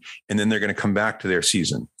training, and then they're going to come back to their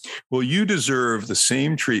season. Well, you deserve the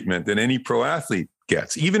same treatment that any pro athlete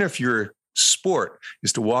gets, even if your sport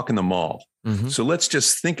is to walk in the mall. Mm-hmm. So let's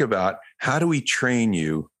just think about, how do we train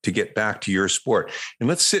you to get back to your sport? And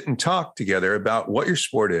let's sit and talk together about what your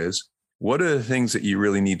sport is. What are the things that you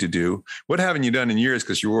really need to do? What haven't you done in years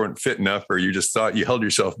because you weren't fit enough, or you just thought you held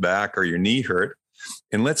yourself back, or your knee hurt?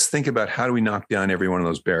 And let's think about, how do we knock down every one of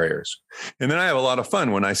those barriers? And then I have a lot of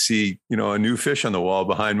fun when I see, a new fish on the wall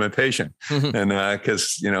behind my patient. Mm-hmm. And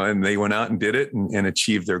because, and they went out and did it and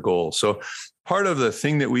achieved their goal. So part of the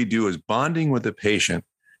thing that we do is bonding with the patient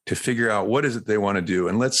to figure out what is it they want to do.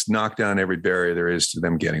 And let's knock down every barrier there is to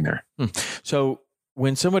them getting there. So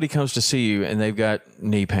when somebody comes to see you and they've got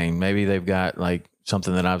knee pain, maybe they've got like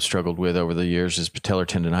something that I've struggled with over the years is patellar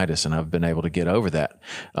tendonitis, and I've been able to get over that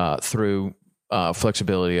through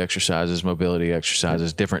flexibility exercises, mobility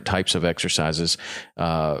exercises, different types of exercises.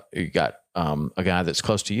 You got a guy that's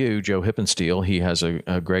close to you, Joe Hippensteel. He has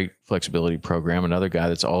a great flexibility program. Another guy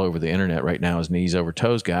that's all over the internet right now is Knees Over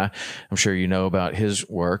Toes guy. I'm sure you know about his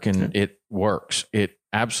work, and it works. It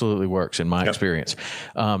absolutely works in my experience.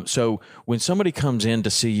 So when somebody comes in to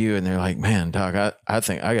see you and they're like, man, doc, I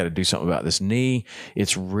think I got to do something about this knee.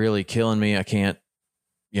 It's really killing me. I can't,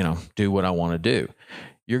 do what I want to do.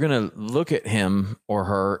 You're going to look at him or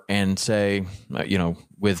her and say,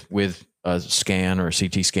 with a scan or a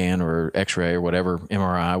CT scan or X-ray or whatever,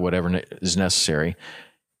 MRI, whatever is necessary,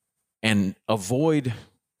 and avoid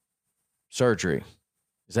surgery.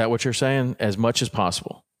 Is that what you're saying? As much as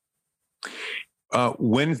possible?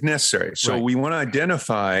 When necessary. So we want to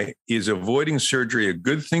identify, is avoiding surgery a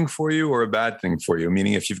good thing for you or a bad thing for you?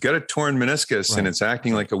 Meaning, if you've got a torn meniscus and it's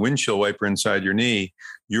acting like a windshield wiper inside your knee,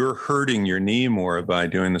 you're hurting your knee more by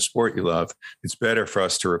doing the sport you love. It's better for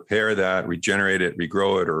us to repair that, regenerate it,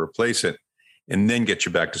 regrow it, or replace it, and then get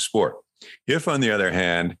you back to sport. If, on the other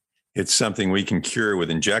hand, it's something we can cure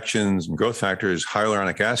with injections and growth factors,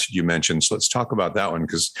 hyaluronic acid you mentioned. So let's talk about that one,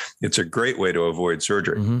 because it's a great way to avoid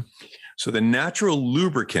surgery. Mm-hmm. So the natural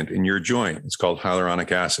lubricant in your joint is called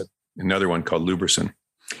hyaluronic acid, another one called Lubricin.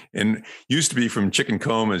 And used to be from chicken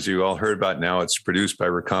comb, as you all heard about. Now it's produced by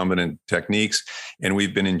recombinant techniques. And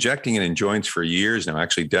we've been injecting it in joints for years now,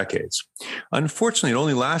 actually decades. Unfortunately, it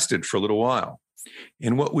only lasted for a little while.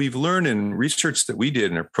 And what we've learned in research that we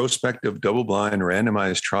did in a prospective double-blind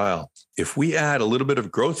randomized trial, if we add a little bit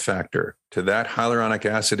of growth factor to that hyaluronic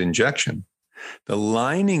acid injection, the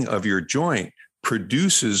lining of your joint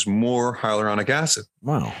produces more hyaluronic acid.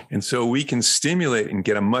 Wow. And so we can stimulate and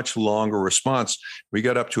get a much longer response. We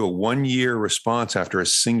got up to a 1-year response after a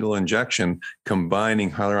single injection, combining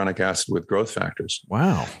hyaluronic acid with growth factors.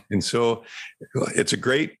 Wow. And so it's a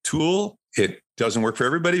great tool. It doesn't work for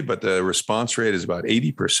everybody, but the response rate is about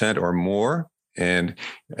 80% or more. And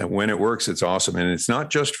when it works, it's awesome. And it's not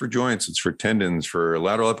just for joints, it's for tendons, for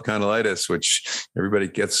lateral epicondylitis, which everybody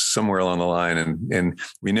gets somewhere along the line. And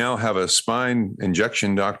we now have a spine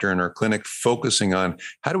injection doctor in our clinic focusing on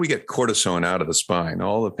how do we get cortisone out of the spine.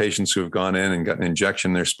 All the patients who have gone in and gotten an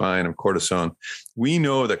injection in their spine of cortisone, we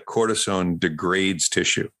know that cortisone degrades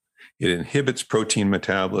tissue. It inhibits protein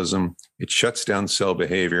metabolism. It shuts down cell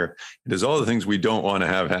behavior. It does all the things we don't want to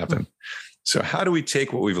have happen. So how do we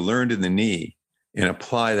take what we've learned in the knee and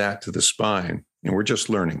apply that to the spine? And we're just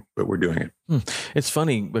learning, but we're doing it. It's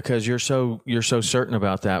funny because you're so certain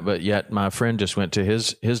about that, but yet my friend just went to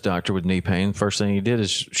his doctor with knee pain. First thing he did is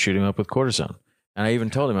shoot him up with cortisone. And I even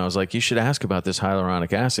told him, I was like, you should ask about this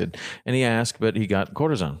hyaluronic acid. And he asked, but he got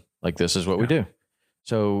cortisone. Like, this is what we do.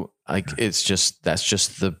 So like, that's just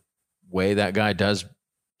the way that guy does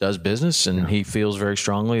business, and he feels very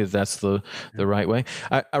strongly that that's the right way.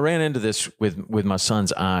 I ran into this with my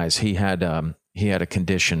son's eyes. He had a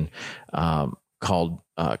condition called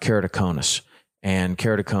keratoconus, and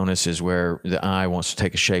keratoconus is where the eye wants to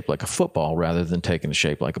take a shape like a football rather than taking a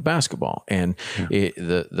shape like a basketball, and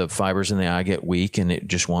the fibers in the eye get weak, and it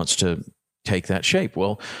just wants to take that shape.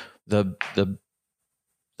 Well, the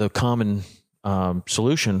common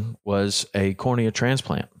solution was a cornea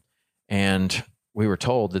transplant, and we were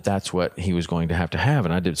told that that's what he was going to have.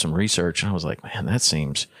 And I did some research, and I was like, man, that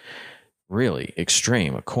seems really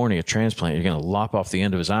extreme. A cornea transplant, you're going to lop off the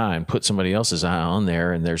end of his eye and put somebody else's eye on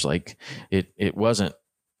there. And there's like, it wasn't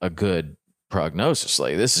a good prognosis.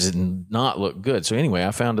 Like, this did not look good. So anyway,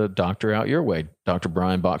 I found a doctor out your way, Dr.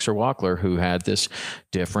 Brian Boxer-Wackler, who had this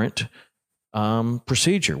different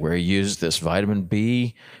procedure where he used this vitamin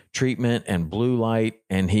B treatment and blue light,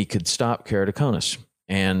 and he could stop keratoconus.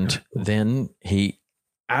 And then he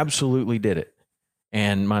absolutely did it.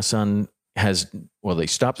 And my son they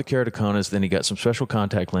stopped the keratoconus. Then he got some special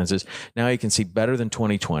contact lenses. Now he can see better than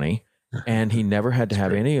 20/20. And he never had to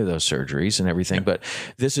have any of those surgeries and everything. Yeah. But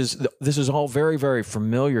this is all very, very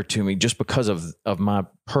familiar to me just because of my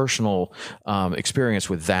personal experience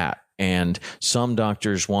with that. And some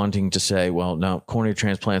doctors wanting to say, well, no, cornea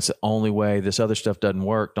transplant's the only way. This other stuff doesn't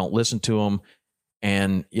work. Don't listen to them.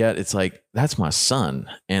 And yet it's like, that's my son,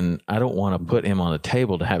 and I don't want to put him on the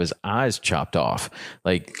table to have his eyes chopped off.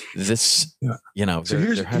 Like this, so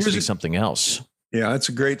there has to be something else. Yeah, that's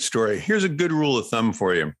a great story. Here's a good rule of thumb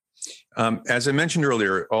for you. As I mentioned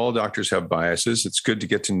earlier, all doctors have biases. It's good to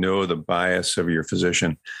get to know the bias of your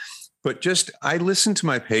physician. But I listen to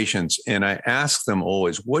my patients and I ask them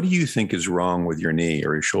always, what do you think is wrong with your knee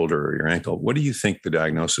or your shoulder or your ankle? What do you think the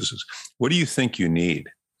diagnosis is? What do you think you need?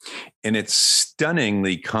 And it's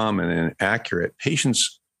stunningly common and accurate.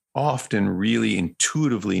 Patients often really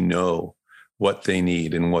intuitively know what they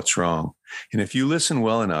need and what's wrong. And if you listen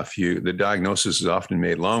well enough, the diagnosis is often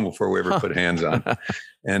made long before we ever put hands on.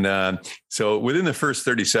 And so within the first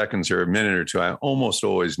 30 seconds or a minute or two, I almost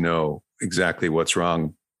always know exactly what's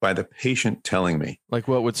wrong by the patient telling me. Like,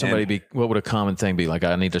 what would what would a common thing be? Like,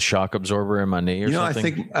 I need a shock absorber in my knee or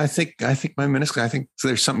something? I think my meniscus, I think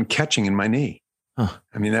there's something catching in my knee. Huh.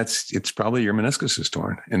 I mean, it's probably your meniscus is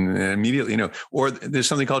torn, and immediately, or there's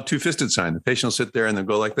something called two-fisted sign. The patient will sit there and they'll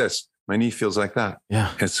go like this. My knee feels like that.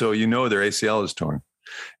 Yeah. And so, their ACL is torn.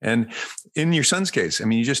 And in your son's case, I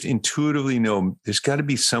mean, you just intuitively know there's got to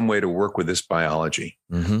be some way to work with this biology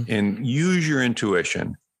and use your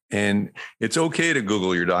intuition. And it's okay to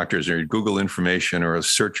Google your doctors or Google information or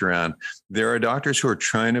search around. There are doctors who are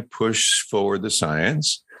trying to push forward the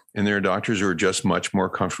science, and there are doctors who are just much more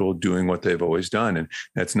comfortable doing what they've always done. And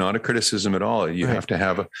that's not a criticism at all. You have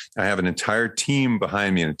to I have an entire team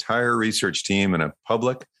behind me, an entire research team, and a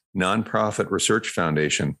public nonprofit research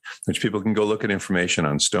foundation, which people can go look at information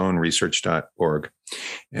on stoneresearch.org.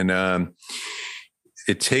 And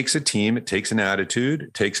it takes a team, it takes an attitude,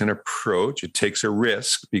 it takes an approach, it takes a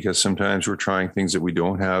risk, because sometimes we're trying things that we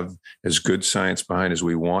don't have as good science behind as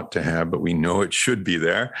we want to have, but we know it should be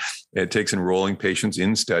there. It takes enrolling patients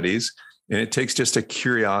in studies, and it takes just a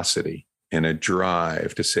curiosity and a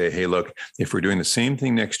drive to say, hey, look, if we're doing the same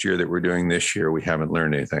thing next year that we're doing this year, we haven't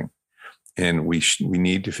learned anything. And we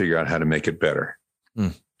need to figure out how to make it better.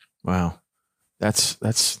 Wow. That's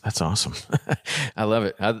awesome. I love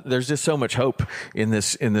it. There's just so much hope in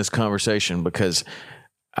this conversation, because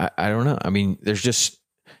I don't know. I mean, you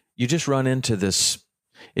just run into this.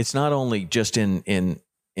 It's not only just in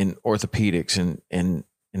orthopedics and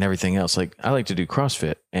everything else. Like, I like to do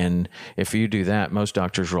CrossFit, and if you do that, most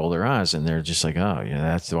doctors roll their eyes and they're just like, oh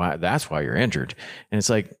yeah, that's why you're injured. And it's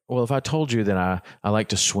like, well, if I told you that I like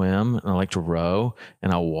to swim and I like to row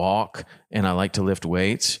and I walk and I like to lift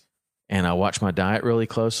weights and I watch my diet really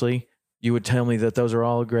closely, you would tell me that those are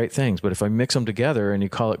all great things. But if I mix them together and you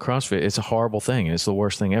call it CrossFit, it's a horrible thing. And it's the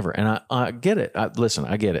worst thing ever. And I get it. I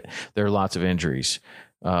get it. There are lots of injuries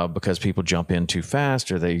because people jump in too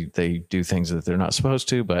fast or they do things that they're not supposed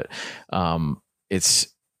to. But it's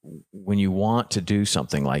when you want to do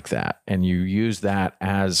something like that and you use that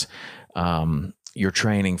as your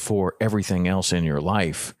training for everything else in your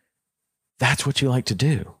life, that's what you like to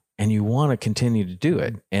do. And you want to continue to do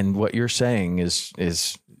it. And what you're saying is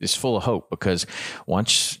full of hope, because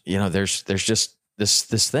once, there's just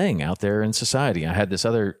this thing out there in society. I had this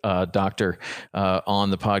other doctor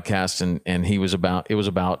on the podcast, and it was about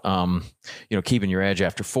keeping your edge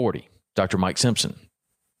after 40, Dr. Mike Simpson.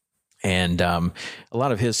 And a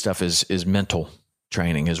lot of his stuff is mental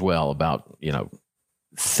training as well, about,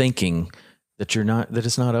 thinking that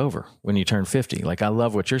it's not over when you turn 50. Like, I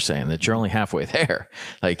love what you're saying, that you're only halfway there.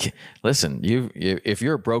 Like, listen, if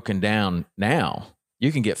you're broken down now,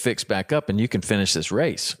 you can get fixed back up and you can finish this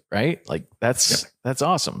race, right? Like, that's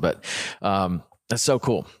awesome. But that's so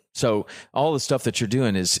cool. So all the stuff that you're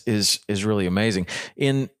doing is really amazing.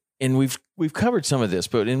 And we've covered some of this,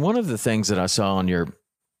 but in one of the things that I saw on your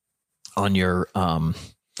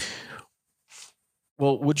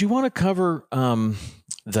would you want to cover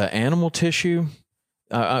the animal tissue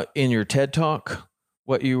in your TED Talk?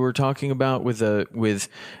 What you were talking about with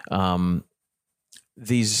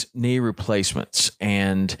these knee replacements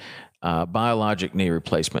and biologic knee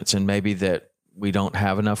replacements, and maybe that we don't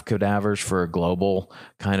have enough cadavers for a global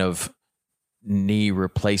kind of knee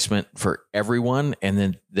replacement for everyone, and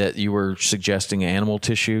then that you were suggesting animal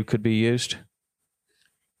tissue could be used?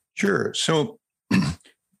 Sure. So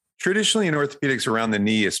traditionally in orthopedics, around the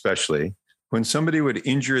knee especially, when somebody would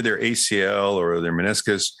injure their ACL or their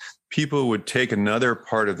meniscus, people would take another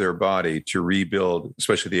part of their body to rebuild,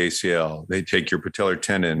 especially the ACL. They'd take your patellar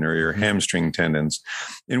tendon or your hamstring tendons.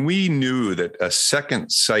 And we knew that a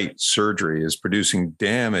second site surgery is producing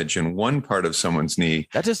damage in one part of someone's knee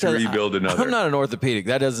to rebuild another. I'm not an orthopedic.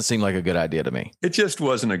 That doesn't seem like a good idea to me. It just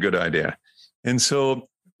wasn't a good idea. And so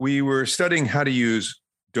we were studying how to use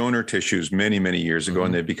donor tissues many, many years ago,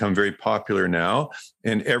 and they've become very popular now.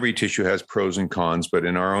 And every tissue has pros and cons, but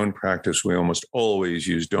in our own practice, we almost always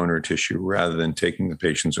use donor tissue rather than taking the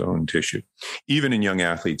patient's own tissue, even in young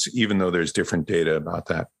athletes, even though there's different data about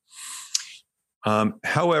that.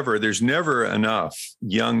 However, there's never enough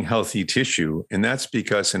young, healthy tissue. And that's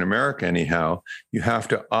because in America, anyhow, you have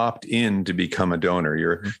to opt in to become a donor.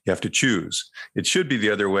 You have to choose. It should be the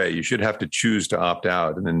other way. You should have to choose to opt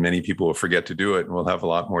out. And then many people will forget to do it. And we'll have a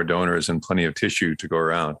lot more donors and plenty of tissue to go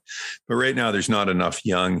around. But right now, there's not enough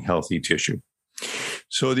young, healthy tissue.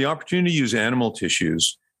 So the opportunity to use animal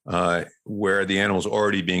tissues where the animal's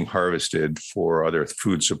already being harvested for other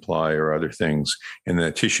food supply or other things, and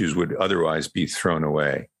the tissues would otherwise be thrown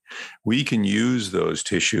away. We can use those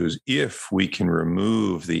tissues if we can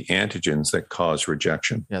remove the antigens that cause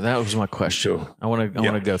rejection. Yeah, that was my question. So, I want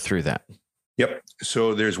to go through that. Yep.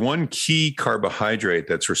 So there's one key carbohydrate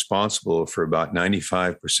that's responsible for about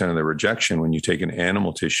 95% of the rejection when you take an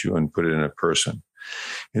animal tissue and put it in a person.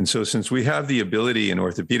 And so since we have the ability in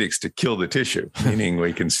orthopedics to kill the tissue, meaning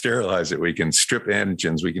we can sterilize it, we can strip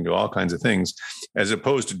antigens, we can do all kinds of things, as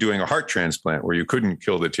opposed to doing a heart transplant where you couldn't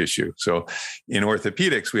kill the tissue. So in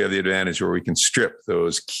orthopedics, we have the advantage where we can strip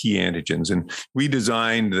those key antigens. And we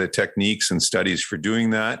designed the techniques and studies for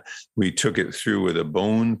doing that. We took it through with a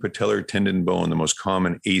bone, patellar tendon bone, the most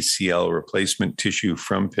common ACL replacement tissue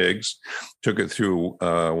from pigs, took it through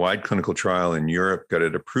a wide clinical trial in Europe, got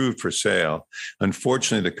it approved for sale.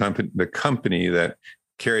 Unfortunately, the company that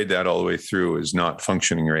carried that all the way through is not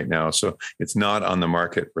functioning right now. So it's not on the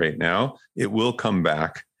market right now. It will come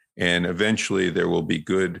back, and eventually there will be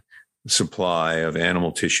good supply of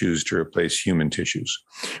animal tissues to replace human tissues.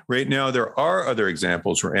 Right now, there are other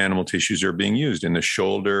examples where animal tissues are being used in the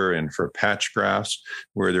shoulder and for patch grafts,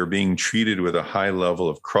 where they're being treated with a high level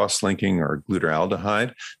of cross-linking or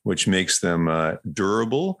glutaraldehyde, which makes them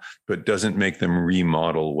durable, but doesn't make them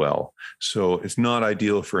remodel well. So it's not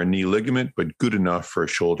ideal for a knee ligament, but good enough for a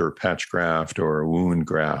shoulder patch graft or a wound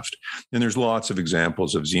graft. And there's lots of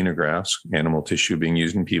examples of xenografts, animal tissue being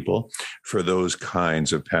used in people for those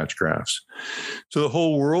kinds of patch grafts. So the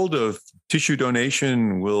whole world of tissue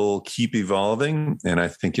donation will keep evolving, and I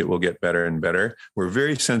think it will get better and better. We're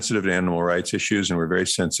very sensitive to animal rights issues, and we're very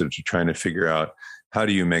sensitive to trying to figure out how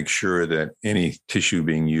do you make sure that any tissue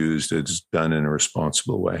being used is done in a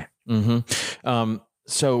responsible way. Mm-hmm.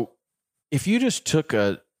 So if you just took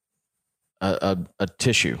a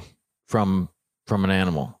tissue from an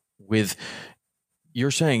animal with,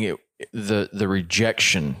 you're saying it, the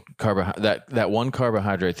rejection that one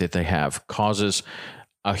carbohydrate that they have causes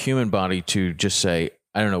a human body to just say,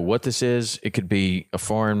 I don't know what this is. It could be a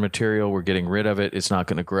foreign material. We're getting rid of it. It's not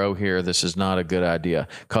going to grow here. This is not a good idea.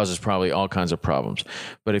 Causes probably all kinds of problems.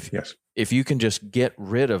 But if you can just get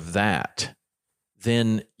rid of that,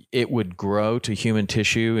 then it would grow to human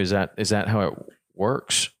tissue. Is that how it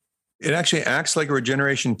works? It actually acts like a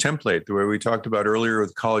regeneration template, the way we talked about earlier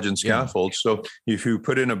with collagen scaffolds. Yeah. So if you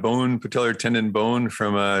put in a patellar tendon bone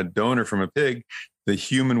from a donor from a pig, the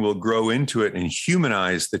human will grow into it and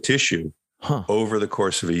humanize the tissue over the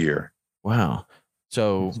course of a year. Wow.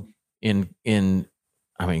 So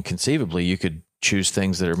conceivably you could choose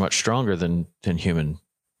things that are much stronger than human.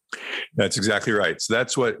 That's exactly right. So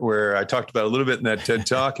that's where I talked about a little bit in that TED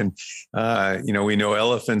Talk. And, we know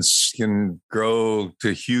elephants can grow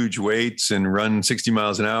to huge weights and run 60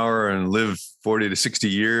 miles an hour and live 40 to 60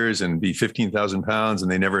 years and be 15,000 pounds.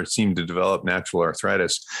 And they never seem to develop natural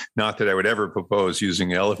arthritis. Not that I would ever propose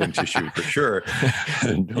using elephant tissue for sure.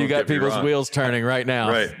 You got people's wheels turning right now.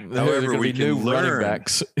 Right. However, we can learn.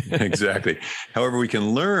 Exactly. However, we can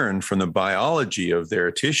learn from the biology of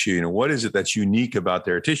their tissue. What is it that's unique about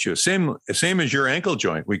their tissue? Same as your ankle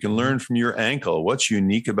joint. We can learn from your ankle. What's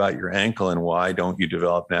unique about your ankle and why don't you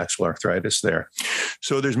develop natural arthritis there?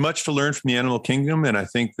 So there's much to learn from the animal kingdom. And I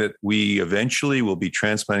think that we eventually will be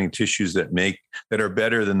transplanting tissues that are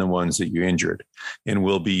better than the ones that you injured. And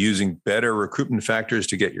we'll be using better recruitment factors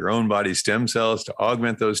to get your own body stem cells to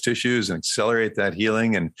augment those tissues and accelerate that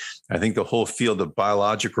healing. And I think the whole field of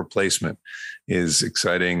biologic replacement is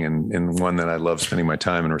exciting and one that I love spending my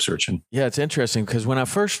time in researching. Yeah, it's interesting because when I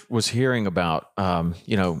first was hearing about,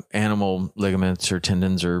 animal ligaments or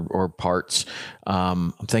tendons or parts,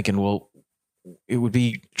 I'm thinking, well, it would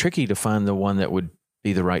be tricky to find the one that would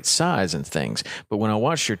be the right size and things. But when I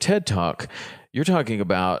watched your TED Talk, you're talking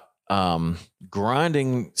about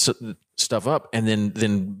grinding stuff up and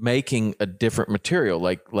then making a different material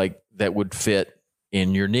like that would fit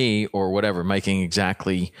in your knee or whatever, making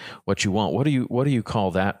exactly what you want. What do you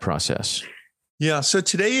call that process? Yeah. So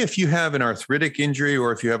today, if you have an arthritic injury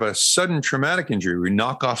or if you have a sudden traumatic injury, we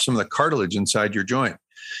knock off some of the cartilage inside your joint.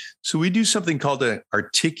 So we do something called an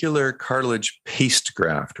articular cartilage paste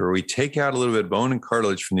graft, where we take out a little bit of bone and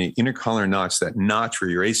cartilage from the intercollar notch, that notch where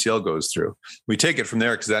your ACL goes through. We take it from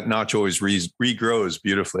there because that notch always regrows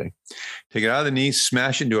beautifully. Take it out of the knee,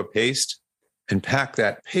 smash it into a paste, and pack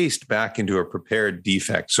that paste back into a prepared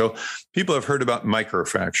defect. So people have heard about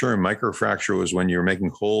microfracture, and microfracture was when you're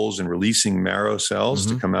making holes and releasing marrow cells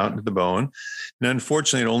to come out into the bone. And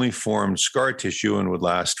unfortunately, it only formed scar tissue and would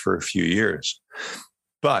last for a few years.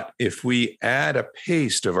 But if we add a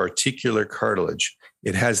paste of articular cartilage,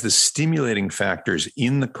 it has the stimulating factors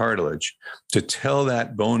in the cartilage to tell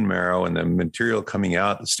that bone marrow and the material coming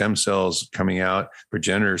out, the stem cells coming out,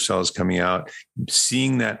 progenitor cells coming out,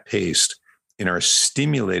 seeing that paste and are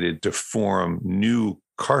stimulated to form new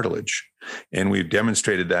cartilage. And we've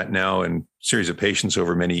demonstrated that now in a series of patients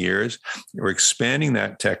over many years. We're expanding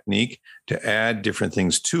that technique to add different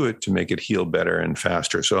things to it to make it heal better and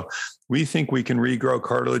faster. So we think we can regrow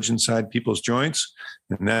cartilage inside people's joints.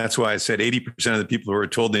 And that's why I said 80% of the people who are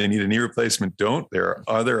told they need a knee replacement don't. There are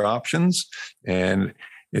other options. And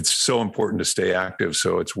it's so important to stay active.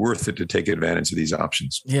 So it's worth it to take advantage of these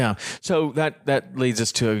options. Yeah. So that leads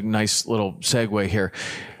us to a nice little segue here.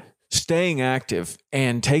 Staying active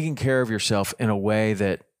and taking care of yourself in a way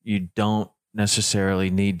that you don't necessarily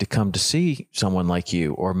need to come to see someone like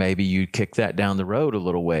you, or maybe you kick that down the road a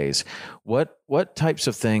little ways. What types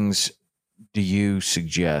of things do you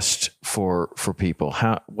suggest for people?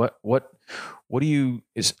 What do you,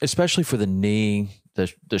 especially for the knee,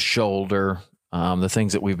 the shoulder, the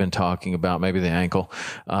things that we've been talking about, maybe the ankle,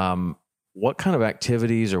 what kind of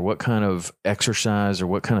activities or what kind of exercise or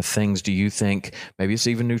what kind of things do you think, maybe it's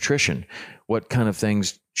even nutrition, what kind of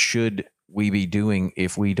things should we be doing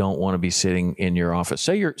if we don't want to be sitting in your office?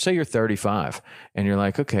 Say you're 35 and you're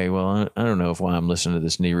like, okay, well, I don't know why I'm listening to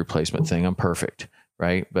this knee replacement thing. I'm perfect,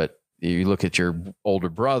 right? But you look at your older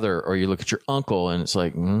brother or you look at your uncle and it's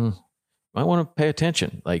like, might want to pay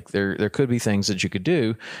attention. Like there could be things that you could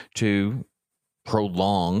do to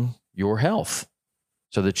prolong your health,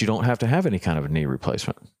 so that you don't have to have any kind of a knee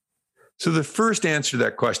replacement? So the first answer to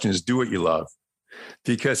that question is do what you love,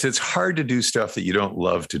 because it's hard to do stuff that you don't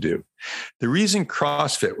love to do. The reason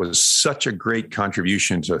CrossFit was such a great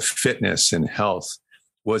contribution to fitness and health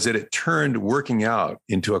was that it turned working out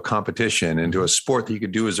into a competition, into a sport that you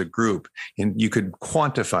could do as a group, and you could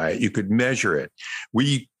quantify it, you could measure it.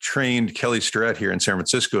 We trained Kelly Starrett here in San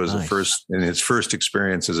Francisco as his first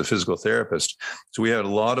experience as a physical therapist. So we had a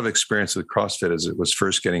lot of experience with CrossFit as it was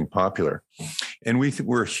first getting popular. And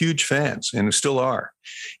we're huge fans and still are.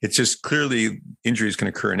 It's just clearly injuries can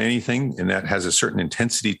occur in anything, and that has a certain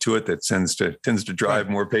intensity to it that tends to drive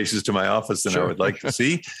more patients to my office than I would like to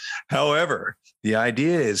see. However, the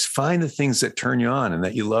idea is find the things that turn you on and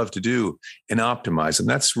that you love to do and optimize them.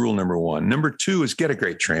 That's rule number one. Number two is get a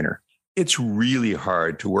great trainer. It's really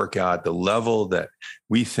hard to work out the level that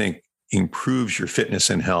we think improves your fitness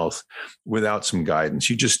and health without some guidance.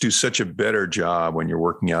 You just do such a better job when you're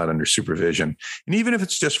working out under supervision. And even if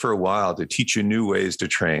it's just for a while, to teach you new ways to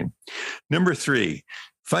train. Number three,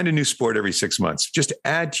 find a new sport every 6 months. Just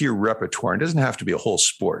add to your repertoire. It doesn't have to be a whole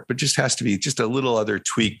sport, but just has to be just a little other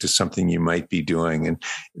tweak to something you might be doing. And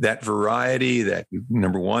that variety, that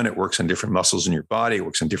number one, it works on different muscles in your body. It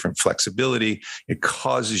works on different flexibility. It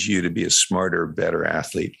causes you to be a smarter, better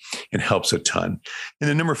athlete and helps a ton. And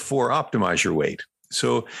then number four, optimize your weight.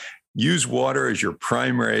 So use water as your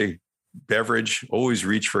primary beverage. Always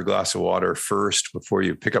reach for a glass of water first before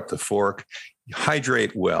you pick up the fork.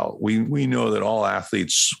 Hydrate well. We know that all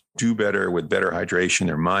athletes do better with better hydration.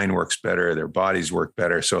 Their mind works better. Their bodies work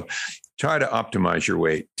better. So try to optimize your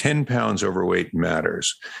weight. 10 pounds overweight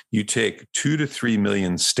matters. You take 2 to 3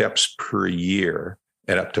 million steps per year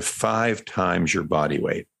at up to 5 times your body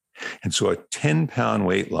weight. And so a 10-pound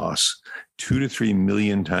weight loss 2 to 3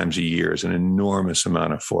 million times a year is an enormous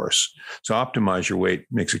amount of force. So optimize your weight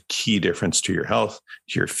makes a key difference to your health,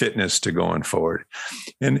 to your fitness, to going forward.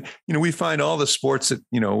 And, we find all the sports that,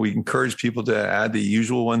 we encourage people to add the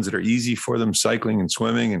usual ones that are easy for them, cycling and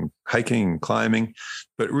swimming and hiking and climbing.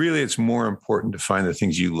 But really, it's more important to find the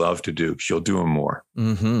things you love to do because you'll do them more.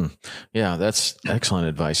 Mm-hmm. Yeah, that's excellent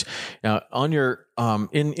advice. Now, on your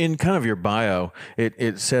in kind of your bio,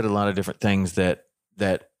 it said a lot of different things that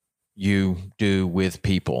you do with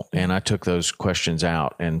people, and I took those questions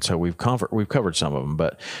out, and so we've covered some of them,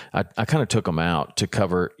 but I kind of took them out to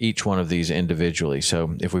cover each one of these individually.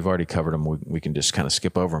 So if we've already covered them, we can just kind of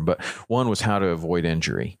skip over them. But one was how to avoid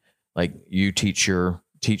injury. Like you teach your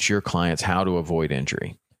clients how to avoid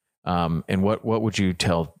injury. And what would you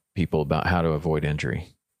tell people about how to avoid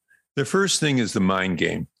injury? The first thing is the mind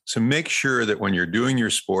game. So make sure that when you're doing your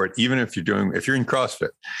sport, even if you're in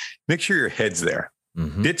CrossFit, make sure your head's there.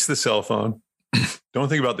 Mm-hmm. Ditch the cell phone. Don't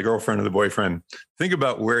think about the girlfriend or the boyfriend. Think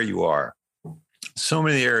about where you are. So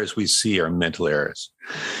many errors we see are mental errors.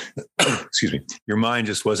 Excuse me. Your mind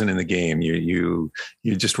just wasn't in the game. You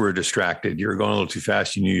just were distracted. You were going a little too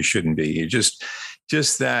fast. You knew you shouldn't be. You just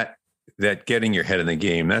that getting your head in the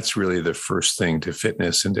game, that's really the first thing to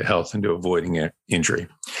fitness and to health and to avoiding injury.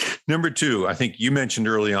 Number two, I think you mentioned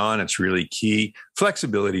early on, it's really key.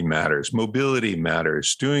 Flexibility matters. Mobility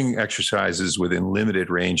matters. Doing exercises within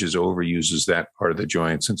limited ranges overuses that part of the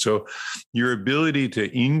joints. And so your ability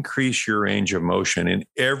to increase your range of motion in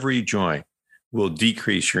every joint will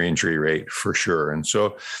decrease your injury rate for sure. And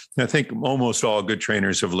so I think almost all good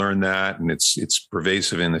trainers have learned that, and it's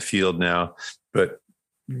pervasive in the field now. But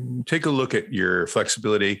take a look at your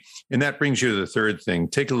flexibility. And that brings you to the third thing.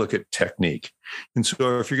 Take a look at technique. And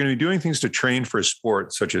so if you're going to be doing things to train for a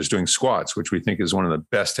sport, such as doing squats, which we think is one of the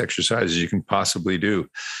best exercises you can possibly do,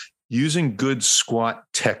 using good squat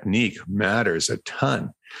technique matters a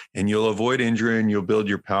ton. And you'll avoid injury, and you'll build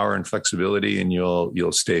your power and flexibility, and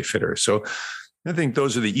you'll stay fitter. So I think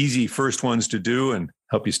those are the easy first ones to do and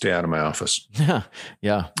help you stay out of my office.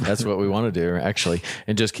 Yeah, that's what we want to do, actually,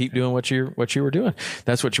 and just keep doing what you were doing.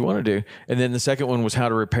 That's what you want to do. And then the second one was how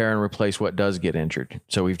to repair and replace what does get injured.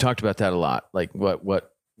 So we've talked about that a lot, like what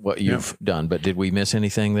you've done. But did we miss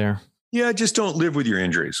anything there? Yeah, just don't live with your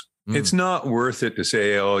injuries. It's not worth it to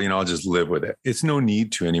say, I'll just live with it. It's no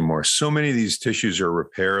need to anymore. So many of these tissues are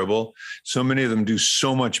repairable. So many of them do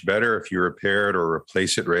so much better if you repair it or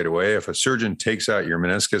replace it right away. If a surgeon takes out your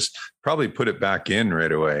meniscus, probably put it back in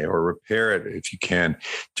right away or repair it if you can.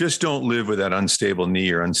 Just don't live with that unstable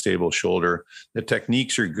knee or unstable shoulder. The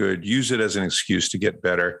techniques are good. Use it as an excuse to get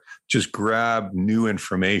better. Just grab new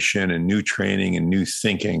information and new training and new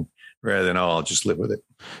thinking, rather than, I'll just live with it.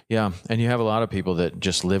 Yeah. And you have a lot of people that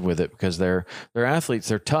just live with it because they're athletes.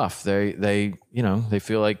 They're tough. They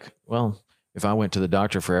feel like, well, if I went to the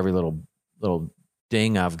doctor for every little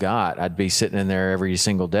ding I've got, I'd be sitting in there every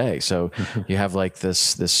single day. So you have like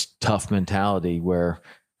this tough mentality where,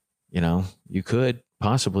 you could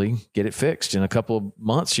possibly get it fixed in a couple of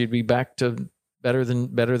months. You'd be back to better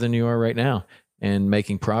than you are right now and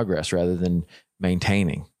making progress rather than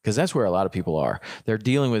maintaining, because that's where a lot of people are. They're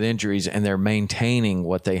dealing with injuries and they're maintaining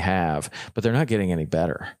what they have, but they're not getting any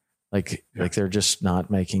better. Like they're just not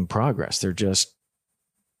making progress. They're just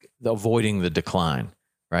avoiding the decline.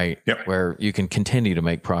 right? Yep. Where you can continue to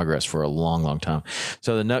make progress for a long, long time.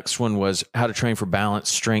 So the next one was how to train for balance,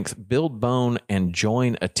 strength, build bone, and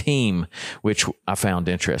join a team, which I found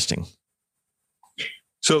interesting.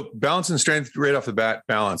 So balance and strength right off the bat,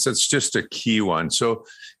 balance. That's just a key one. So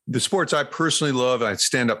the sports I personally love, I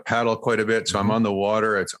stand up paddle quite a bit. So I'm on the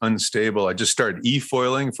water. It's unstable. I just started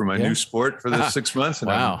e-foiling for my new sport for the 6 months. And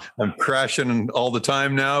Wow. I'm crashing all the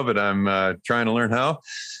time now, but I'm trying to learn how.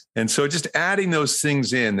 And so just adding those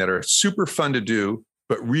things in that are super fun to do,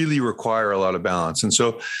 but really require a lot of balance. And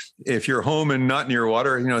so if you're home and not near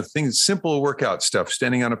water, things, simple workout stuff,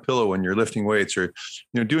 standing on a pillow when you're lifting weights, or,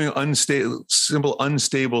 doing simple,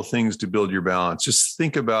 unstable things to build your balance. Just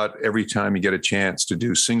think about every time you get a chance to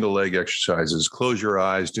do single leg exercises, close your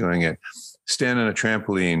eyes doing it, stand on a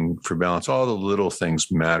trampoline for balance. All the little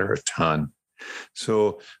things matter a ton.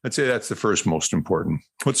 So I'd say that's the first most important.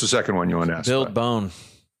 What's the second one you want to ask Build about? bone.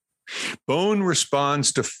 Bone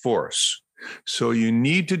responds to force. So you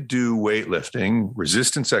need to do weightlifting,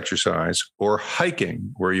 resistance exercise, or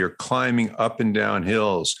hiking where you're climbing up and down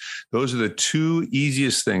hills. Those are the two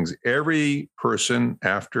easiest things. Every person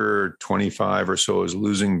after 25 or so is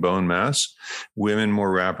losing bone mass, women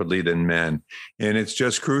more rapidly than men. And it's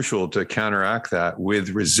just crucial to counteract that with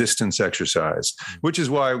resistance exercise, which is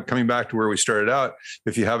why, coming back to where we started out,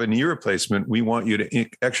 if you have a knee replacement, we want you to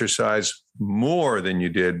exercise more than you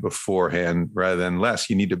did beforehand rather than less.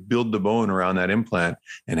 You need to build the bone around that implant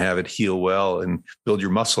and have it heal well and build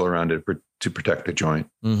your muscle around it to protect the joint.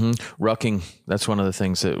 Mm-hmm. Rucking. That's one of the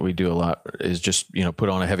things that we do a lot is just, put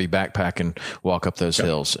on a heavy backpack and walk up those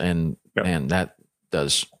hills. And that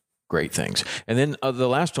does great things. And then the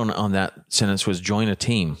last one on that sentence was join a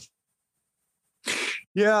team.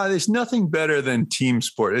 Yeah, there's nothing better than team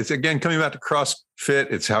sport. It's, again, coming back to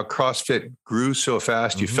CrossFit. It's how CrossFit grew so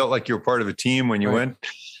fast. You felt like you were part of a team when you went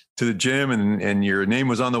to the gym and your name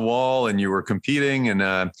was on the wall and you were competing.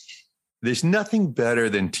 And there's nothing better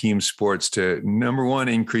than team sports to, number one,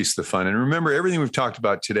 increase the fun. And remember, everything we've talked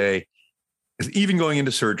about today, even going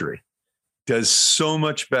into surgery, does so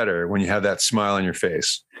much better when you have that smile on your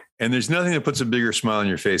face. And there's nothing that puts a bigger smile on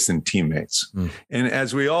your face than teammates. And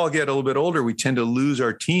as we all get a little bit older, we tend to lose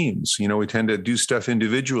our teams. We tend to do stuff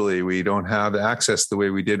individually. We don't have access the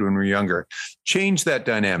way we did when we were younger. Change that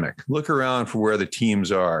dynamic. Look around for where the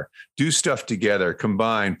teams are. Do stuff together,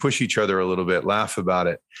 combine, push each other a little bit, laugh about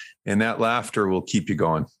it. And that laughter will keep you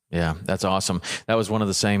going. Yeah, that's awesome. That was one of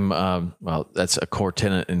the same, that's a core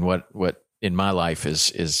tenet in what in my life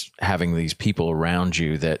is having these people around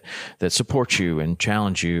you that support you and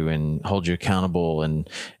challenge you and hold you accountable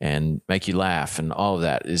and make you laugh, and all of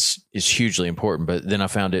that is hugely important. But then I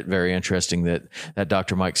found it very interesting that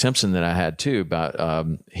Dr. Mike Simpson that I had too about,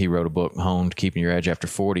 he wrote a book, Honed, Keeping Your Edge After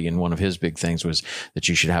 40. And one of his big things was that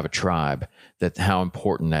you should have a tribe, that how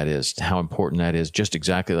important that is, just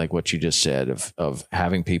exactly like what you just said of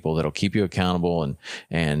having people that'll keep you accountable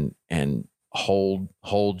and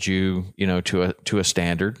hold you, to a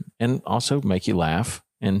standard, and also make you laugh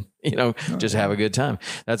and, just have a good time.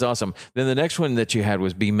 That's awesome. Then the next one that you had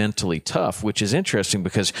was be mentally tough, which is interesting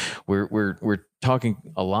because we're talking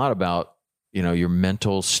a lot about, your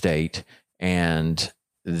mental state. And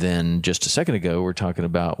then just a second ago, we're talking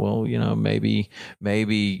about, well,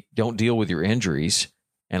 maybe don't deal with your injuries.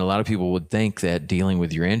 And a lot of people would think that dealing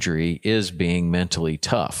with your injury is being mentally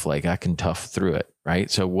tough. Like, I can tough through it, right?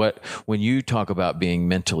 So when you talk about being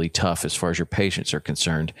mentally tough, as far as your patients are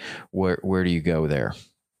concerned, where do you go there?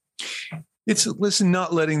 It's,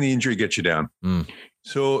 not letting the injury get you down.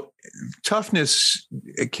 So toughness,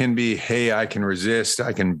 it can be, hey, I can resist,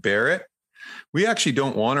 I can bear it. We actually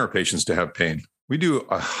don't want our patients to have pain. We do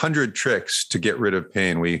 100 tricks to get rid of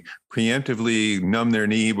pain. We preemptively numb their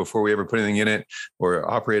knee before we ever put anything in it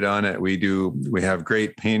or operate on it. We have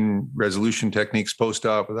great pain resolution techniques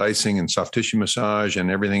post-op with icing and soft tissue massage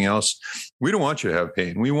and everything else. We don't want you to have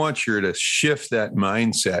pain. We want you to shift that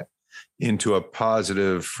mindset into a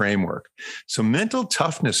positive framework. So mental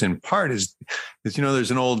toughness in part is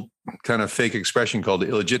there's an old kind of fake expression called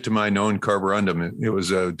illegitimi non carborundum. It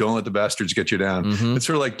was don't let the bastards get you down. It's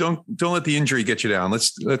sort of like, don't let the injury get you down.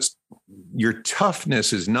 Your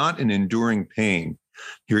toughness is not in enduring pain.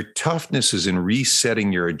 Your toughness is in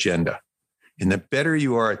resetting your agenda. And the better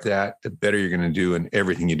you are at that, the better you're going to do in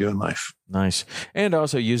everything you do in life. Nice. And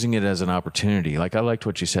also using it as an opportunity. Like, I liked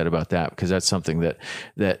what you said about that, because that's something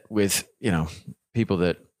that with, people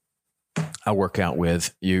that I work out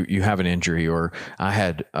with, you have an injury, or I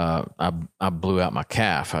had, I blew out my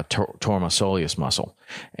calf. I tore my soleus muscle.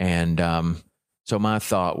 And, so my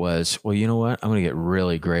thought was, well, you know what? I'm going to get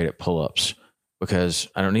really great at pull-ups. because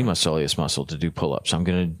I don't need my soleus muscle to do pull-ups.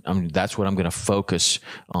 That's what I'm going to focus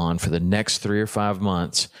on for the next 3 or 5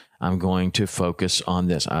 months. I'm going to focus on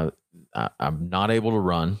this. I'm not able to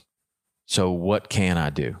run. So what can I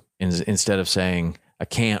do? Instead of saying, I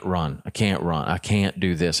can't run, I can't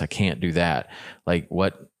do this, I can't do that. Like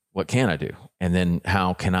what can I do? And then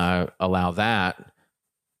how can I allow that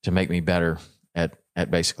to make me better at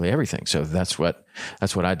basically everything? So that's what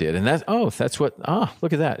I did. And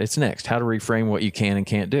look at that. It's next. How to reframe what you can and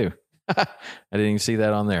can't do. I didn't even see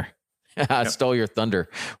that on there. I stole your thunder.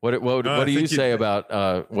 What do you say about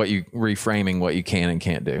reframing what you can and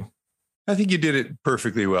can't do? I think you did it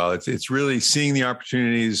perfectly well. It's really seeing the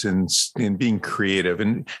opportunities and being creative.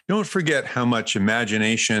 And don't forget how much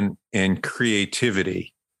imagination and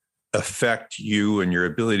creativity affect you and your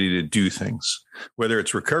ability to do things, whether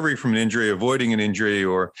it's recovery from an injury, avoiding an injury,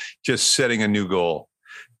 or just setting a new goal.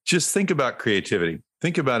 Just think about creativity.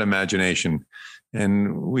 Think about imagination.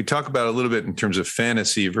 And we talk about it a little bit in terms of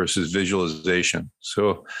fantasy versus visualization.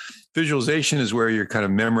 So visualization is where you're kind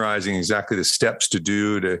of memorizing exactly the steps to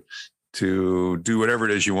do whatever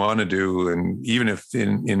it is you want to do. And even if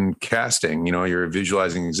in casting, you're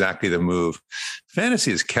visualizing exactly the move.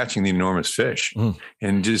 Fantasy is catching the enormous fish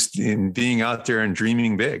and just in being out there and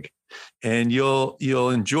dreaming big. And you'll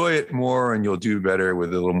enjoy it more and you'll do better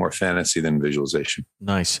with a little more fantasy than visualization.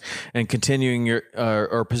 Nice. And continuing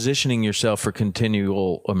or positioning yourself for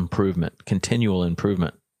continual improvement.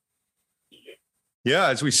 Yeah,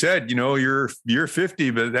 as we said, you're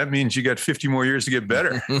 50, but that means you got 50 more years to get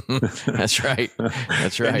better. That's right.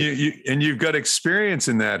 And you've got experience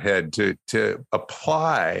in that head to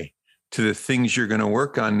apply to the things you're going to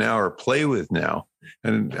work on now or play with now.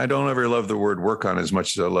 And I don't ever love the word work on as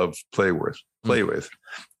much as I love play with.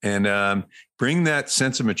 And bring that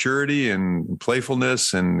sense of maturity and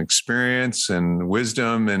playfulness and experience and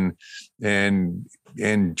wisdom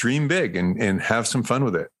and dream big and have some fun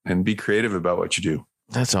with it and be creative about what you do.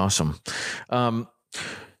 That's awesome.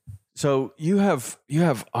 So you have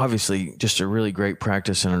obviously just a really great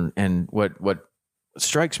practice, and what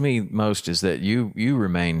strikes me most is that you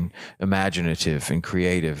remain imaginative and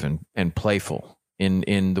creative and playful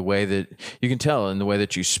in the way that you can tell, in the way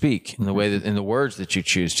that you speak, in the way that in the words that you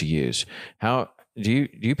choose to use. How do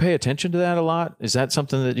you pay attention to that a lot? Is that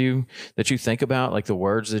something that you think about, like the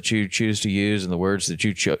words that you choose to use and the words that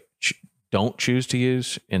you don't choose to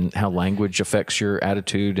use, and how language affects your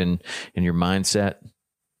attitude and your mindset?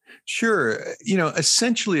 Sure.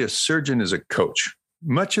 Essentially a surgeon is a coach.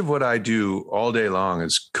 Much of what I do all day long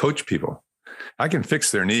is coach people. I can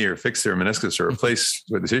fix their knee or fix their meniscus or replace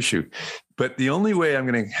this issue. But the only way I'm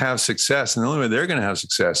going to have success, and the only way they're going to have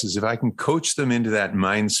success, is if I can coach them into that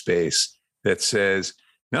mind space that says,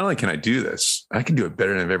 not only can I do this, I can do it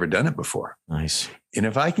better than I've ever done it before. Nice. And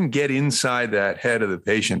if I can get inside that head of the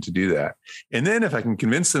patient to do that, and then if I can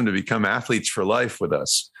convince them to become athletes for life with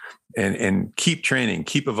us and keep training,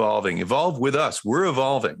 keep evolve with us. We're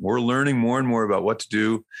evolving. We're learning more and more about what to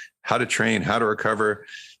do, how to train, how to recover.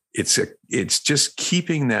 It's just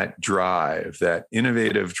keeping that drive, that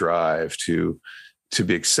innovative drive to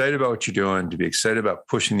be excited about what you're doing, to be excited about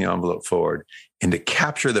pushing the envelope forward, and to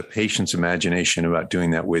capture the patient's imagination about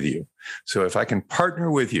doing that with you. So if I can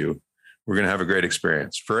partner with you, we're going to have a great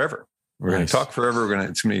experience forever. We're going to talk forever.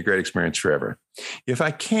 It's going to be a great experience forever. If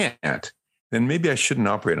I can't, then maybe I shouldn't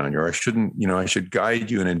operate on you, or I should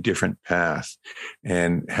guide you in a different path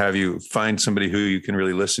and have you find somebody who you can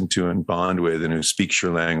really listen to and bond with and who speaks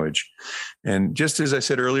your language. And just as I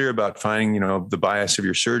said earlier about finding, the bias of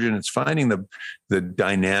your surgeon, it's finding the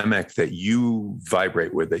dynamic that you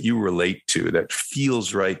vibrate with, that you relate to, that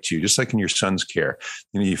feels right to you, just like in your son's care.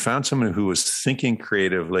 You found someone who was thinking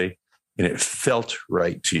creatively and it felt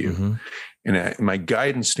right to you. Mm-hmm. And my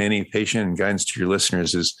guidance to any patient and guidance to your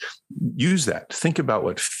listeners is use that. Think about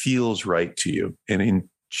what feels right to you. And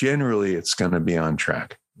generally, it's going to be on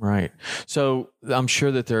track. Right. So I'm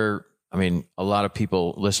sure that a lot of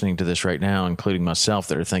people listening to this right now, including myself,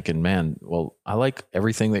 that are thinking, man, well, I like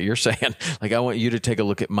everything that you're saying. Like, I want you to take a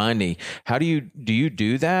look at my knee. How do you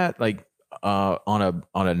do that? Like on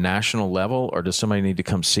a national level, or does somebody need to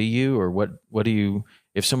come see you, or what do you,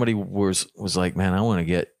 if somebody was like, man, I want to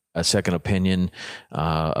get a second opinion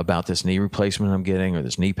about this knee replacement I'm getting, or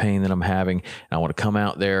this knee pain that I'm having, and I want to come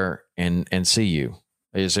out there and see you.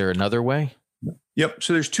 Is there another way? Yep.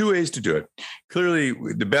 So there's two ways to do it. Clearly,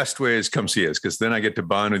 the best way is come see us, because then I get to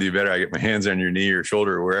bond with you better. I get my hands on your knee or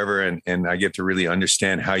shoulder or wherever, and I get to really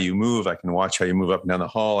understand how you move. I can watch how you move up and down the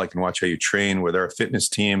hall. I can watch how you train with our fitness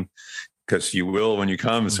team, because you will when you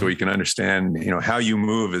come. So we can understand, how you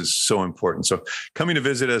move is so important. So coming to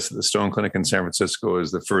visit us at the Stone Clinic in San Francisco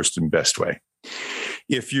is the first and best way.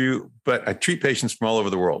 But I treat patients from all over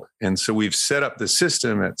the world. And so we've set up the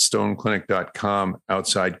system at stoneclinic.com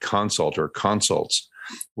outside consult or consults,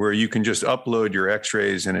 where you can just upload your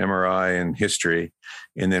x-rays and MRI and history,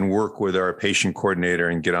 and then work with our patient coordinator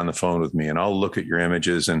and get on the phone with me. And I'll look at your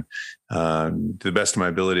images and to the best of my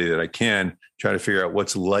ability that I can, try to figure out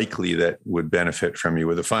what's likely that would benefit from you,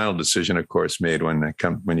 with a final decision, of course, made when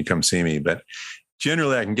you come see me. But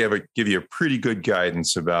generally, I can give you a pretty good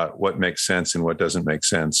guidance about what makes sense and what doesn't make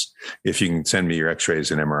sense if you can send me your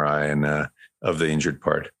x-rays and MRI and of the injured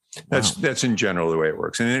part. That's in general the way it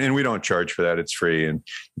works. And we don't charge for that. It's free. And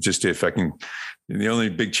just if I can, the only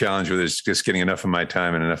big challenge with it is just getting enough of my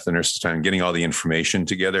time and enough of the nurse's time, getting all the information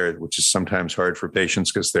together, which is sometimes hard for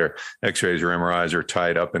patients because their x-rays or MRIs are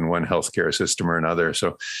tied up in one healthcare system or another.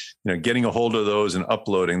 So, getting a hold of those and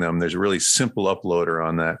uploading them, there's a really simple uploader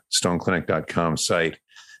on that stoneclinic.com site.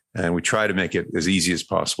 And we try to make it as easy as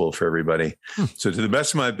possible for everybody. So to the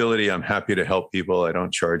best of my ability, I'm happy to help people. I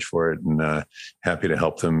don't charge for it, and happy to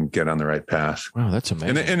help them get on the right path. Wow, that's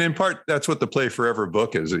amazing. And in part, that's what the Play Forever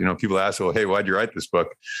book is. People ask, well, hey, why'd you write this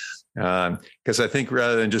book? Because I think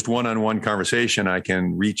rather than just one-on-one conversation, I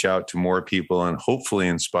can reach out to more people and hopefully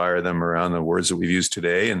inspire them around the words that we've used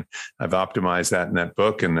today. And I've optimized that in that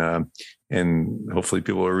book. And hopefully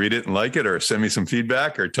people will read it and like it, or send me some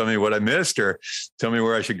feedback, or tell me what I missed, or tell me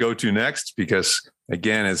where I should go to next. Because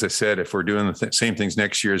again, as I said, if we're doing the same things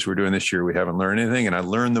next year as we're doing this year, we haven't learned anything. And I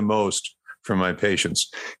learned the most from my patients.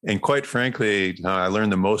 And quite frankly, I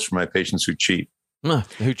learned the most from my patients who cheat.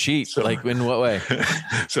 Who cheat? So, like in what way?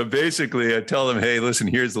 So basically I tell them, hey, listen,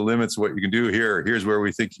 here's the limits of what you can do here. Here's where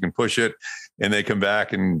we think you can push it. And they come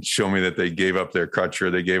back and show me that they gave up their crutch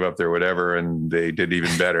or they gave up their whatever, and they did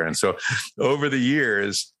even better. And so over the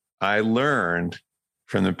years, I learned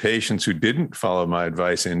from the patients who didn't follow my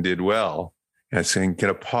advice and did well, and saying,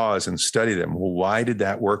 get a pause and study them. Well, why did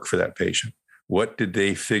that work for that patient? What did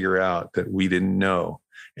they figure out that we didn't know?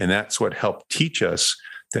 And that's what helped teach us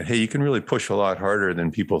that, hey, you can really push a lot harder than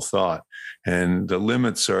people thought. And the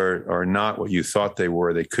limits are not what you thought they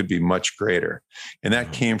were. They could be much greater. And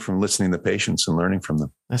that came from listening to patients and learning from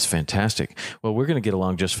them. That's fantastic. Well, we're going to get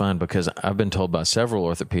along just fine, because I've been told by several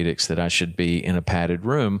orthopedics that I should be in a padded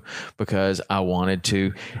room because I wanted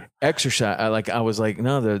to exercise. I was like,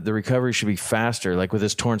 no, the recovery should be faster, like with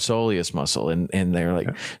this torn soleus muscle. And they're like,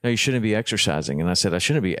 no, you shouldn't be exercising. And I said, I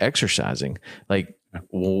shouldn't be exercising. Like,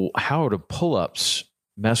 well, how do pull-ups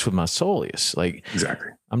mess with my soleus? Like, exactly.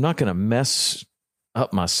 I'm not going to mess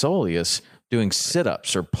up my soleus doing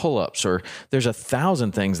sit-ups or pull-ups, or there's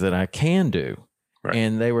 1,000 things that I can do. Right.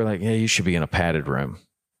 And they were like, yeah, you should be in a padded room.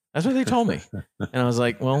 That's what they told me. And I was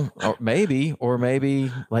like, well, or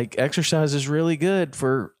maybe like exercise is really good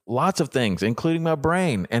for lots of things, including my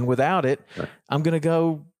brain. And without it, I'm going to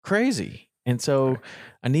go crazy. And so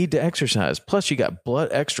I need to exercise. Plus, you got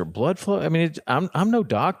extra blood flow. I mean, I'm no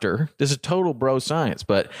doctor. This is total bro science,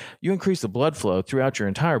 but you increase the blood flow throughout your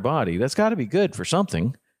entire body. That's got to be good for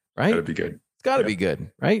something, right? Got to be good. It's got to be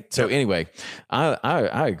good, right? So anyway,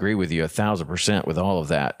 I agree with you 1,000% with all of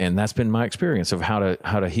that, and that's been my experience of how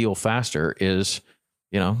to heal faster is,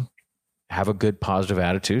 have a good positive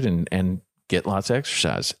attitude and get lots of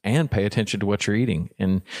exercise and pay attention to what you're eating,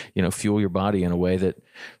 and fuel your body in a way that,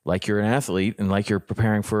 like you're an athlete and like you're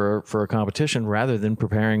preparing for a competition rather than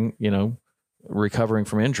preparing, recovering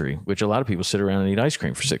from injury, which a lot of people sit around and eat ice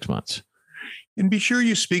cream for 6 months. And be sure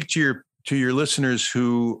you speak to your listeners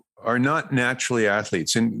who are not naturally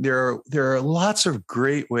athletes. And there are lots of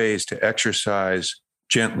great ways to exercise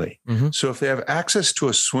gently. Mm-hmm. So if they have access to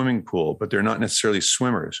a swimming pool, but they're not necessarily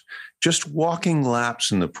swimmers, just walking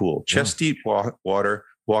laps in the pool, chest deep water,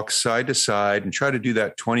 walk side to side, and try to do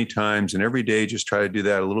that 20 times. And every day, just try to do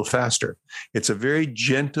that a little faster. It's a very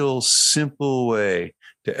gentle, simple way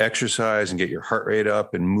to exercise and get your heart rate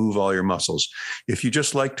up and move all your muscles. If you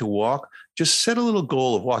just like to walk, just set a little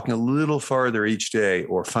goal of walking a little farther each day,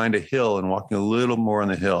 or find a hill and walking a little more on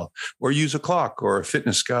the hill, or use a clock or a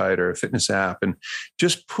fitness guide or a fitness app, and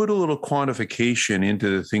just put a little quantification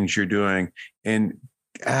into the things you're doing and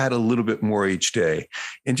add a little bit more each day.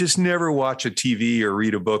 And just never watch a TV or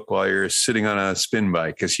read a book while you're sitting on a spin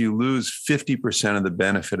bike, because you lose 50% of the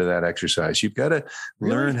benefit of that exercise. You've got to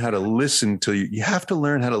learn how to listen to you have to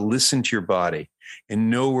learn how to listen to your body and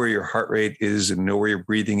know where your heart rate is and know where your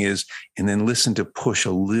breathing is, and then listen to push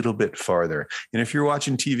a little bit farther. And if you're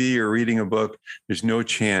watching TV or reading a book, there's no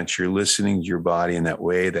chance you're listening to your body in that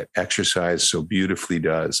way that exercise so beautifully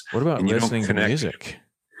does. What about listening to music?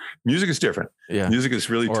 Music is different. Yeah. Music is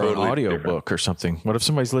really or totally an audio different. Book or something. What if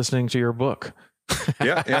somebody's listening to your book?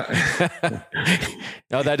 Yeah, yeah.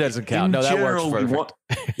 No, that doesn't count. In No, that general, works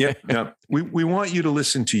perfect. yeah. We want you to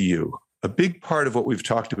listen to you. A big part of what we've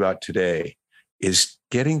talked about today is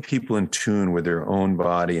getting people in tune with their own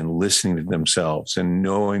body and listening to themselves and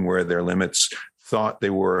knowing where their limits thought they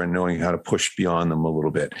were and knowing how to push beyond them a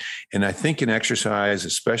little bit. And I think in exercise,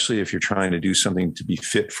 especially if you're trying to do something to be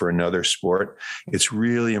fit for another sport, it's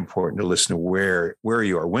really important to listen to where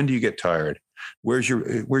you are. When do you get tired? Where's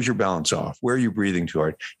your balance off? Where are you breathing too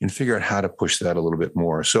hard? And figure out how to push that a little bit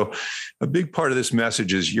more. So a big part of this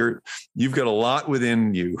message is you've got a lot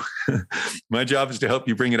within you. My job is to help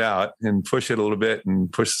you bring it out and push it a little bit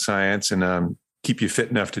and push the science and keep you fit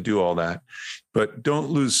enough to do all that. But don't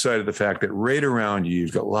lose sight of the fact that right around you,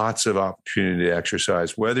 you've got lots of opportunity to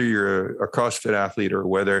exercise, whether you're a CrossFit athlete or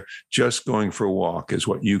whether just going for a walk is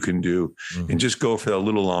what you can do, and just go for a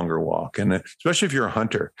little longer walk. And especially if you're a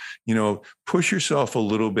hunter, push yourself a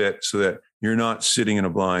little bit so that you're not sitting in a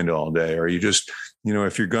blind all day, or you just,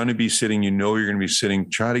 if you're going to be sitting, you're going to be sitting,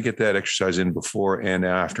 try to get that exercise in before and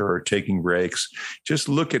after, or taking breaks. Just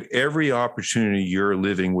look at every opportunity you're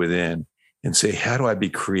living within and say, how do I be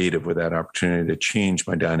creative with that opportunity to change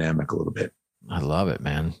my dynamic a little bit? I love it,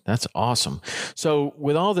 man. That's awesome. So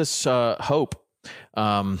with all this hope,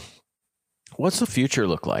 what's the future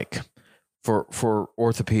look like for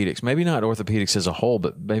orthopedics? Maybe not orthopedics as a whole,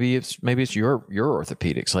 but maybe it's your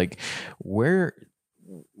orthopedics. Like where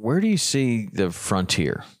do you see the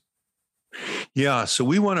frontier? Yeah. So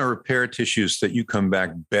we want to repair tissues that you come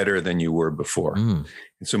back better than you were before. And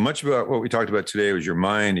so much about what we talked about today was your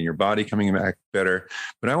mind and your body coming back better.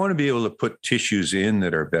 But I want to be able to put tissues in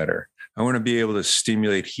that are better. I want to be able to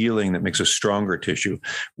stimulate healing that makes a stronger tissue.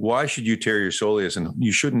 Why should you tear your soleus? And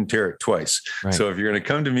you shouldn't tear it twice. Right. So if you're going to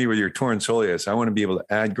come to me with your torn soleus, I want to be able to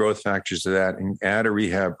add growth factors to that and add a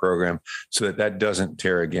rehab program so that doesn't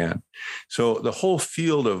tear again. So the whole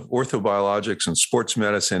field of orthobiologics and sports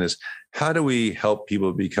medicine is, how do we help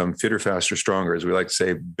people become fitter, faster, stronger, as we like to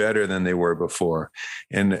say, better than they were before?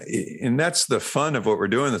 And that's the fun of what we're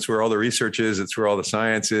doing. That's where all the research is. It's where all the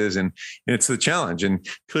science is. And it's the challenge. And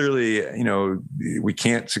clearly, we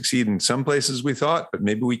can't succeed in some places we thought, but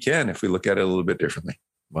maybe we can if we look at it a little bit differently.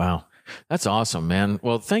 Wow. That's awesome, man.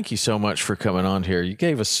 Well, thank you so much for coming on here. You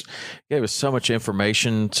gave us so much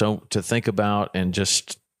information to think about, and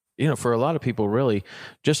just, for a lot of people, really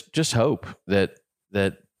just hope that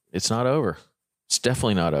it's not over. It's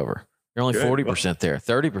definitely not over. You're only 40% there,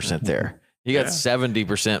 30% there. You got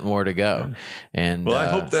 70% more to go. And I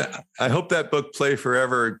hope that book, Play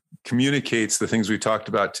Forever, communicates the things we talked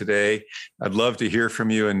about today. I'd love to hear from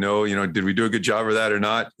you and know, did we do a good job of that or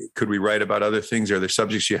not? Could we write about other things? Are there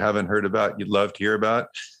subjects you haven't heard about you'd love to hear about?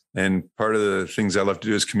 And part of the things I love to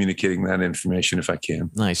do is communicating that information if I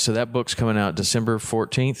can. Nice. So that book's coming out December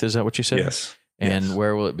 14th. Is that what you said? Yes. And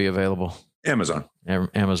where will it be available? Amazon.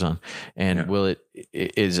 And will it,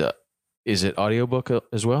 is it audiobook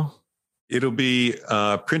as well? It'll be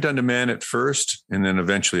print on demand at first, and then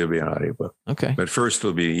eventually it'll be an audiobook. Okay. But first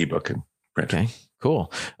it'll be ebook and print. Okay,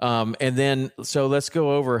 cool. And then, so let's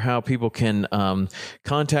go over how people can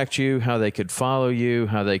contact you, how they could follow you,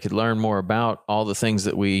 how they could learn more about all the things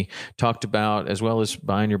that we talked about, as well as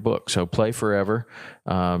buying your book. So Play Forever,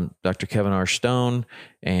 Dr. Kevin R. Stone,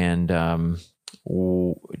 and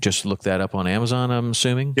just look that up on Amazon, I'm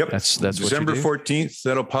assuming. Yep. That's December what you do? 14th.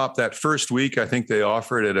 That'll pop that first week. I think they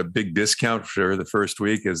offer it at a big discount for the first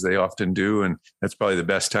week, as they often do. And that's probably the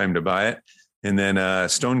best time to buy it. And then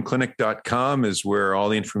stoneclinic.com is where all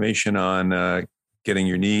the information on getting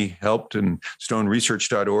your knee helped, and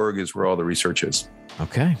stoneresearch.org is where all the research is.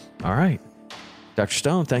 Okay. All right. Dr.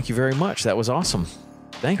 Stone, thank you very much. That was awesome.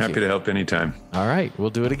 Thank you. Happy to help anytime. All right. We'll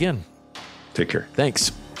do it again. Take care.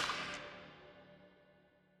 Thanks.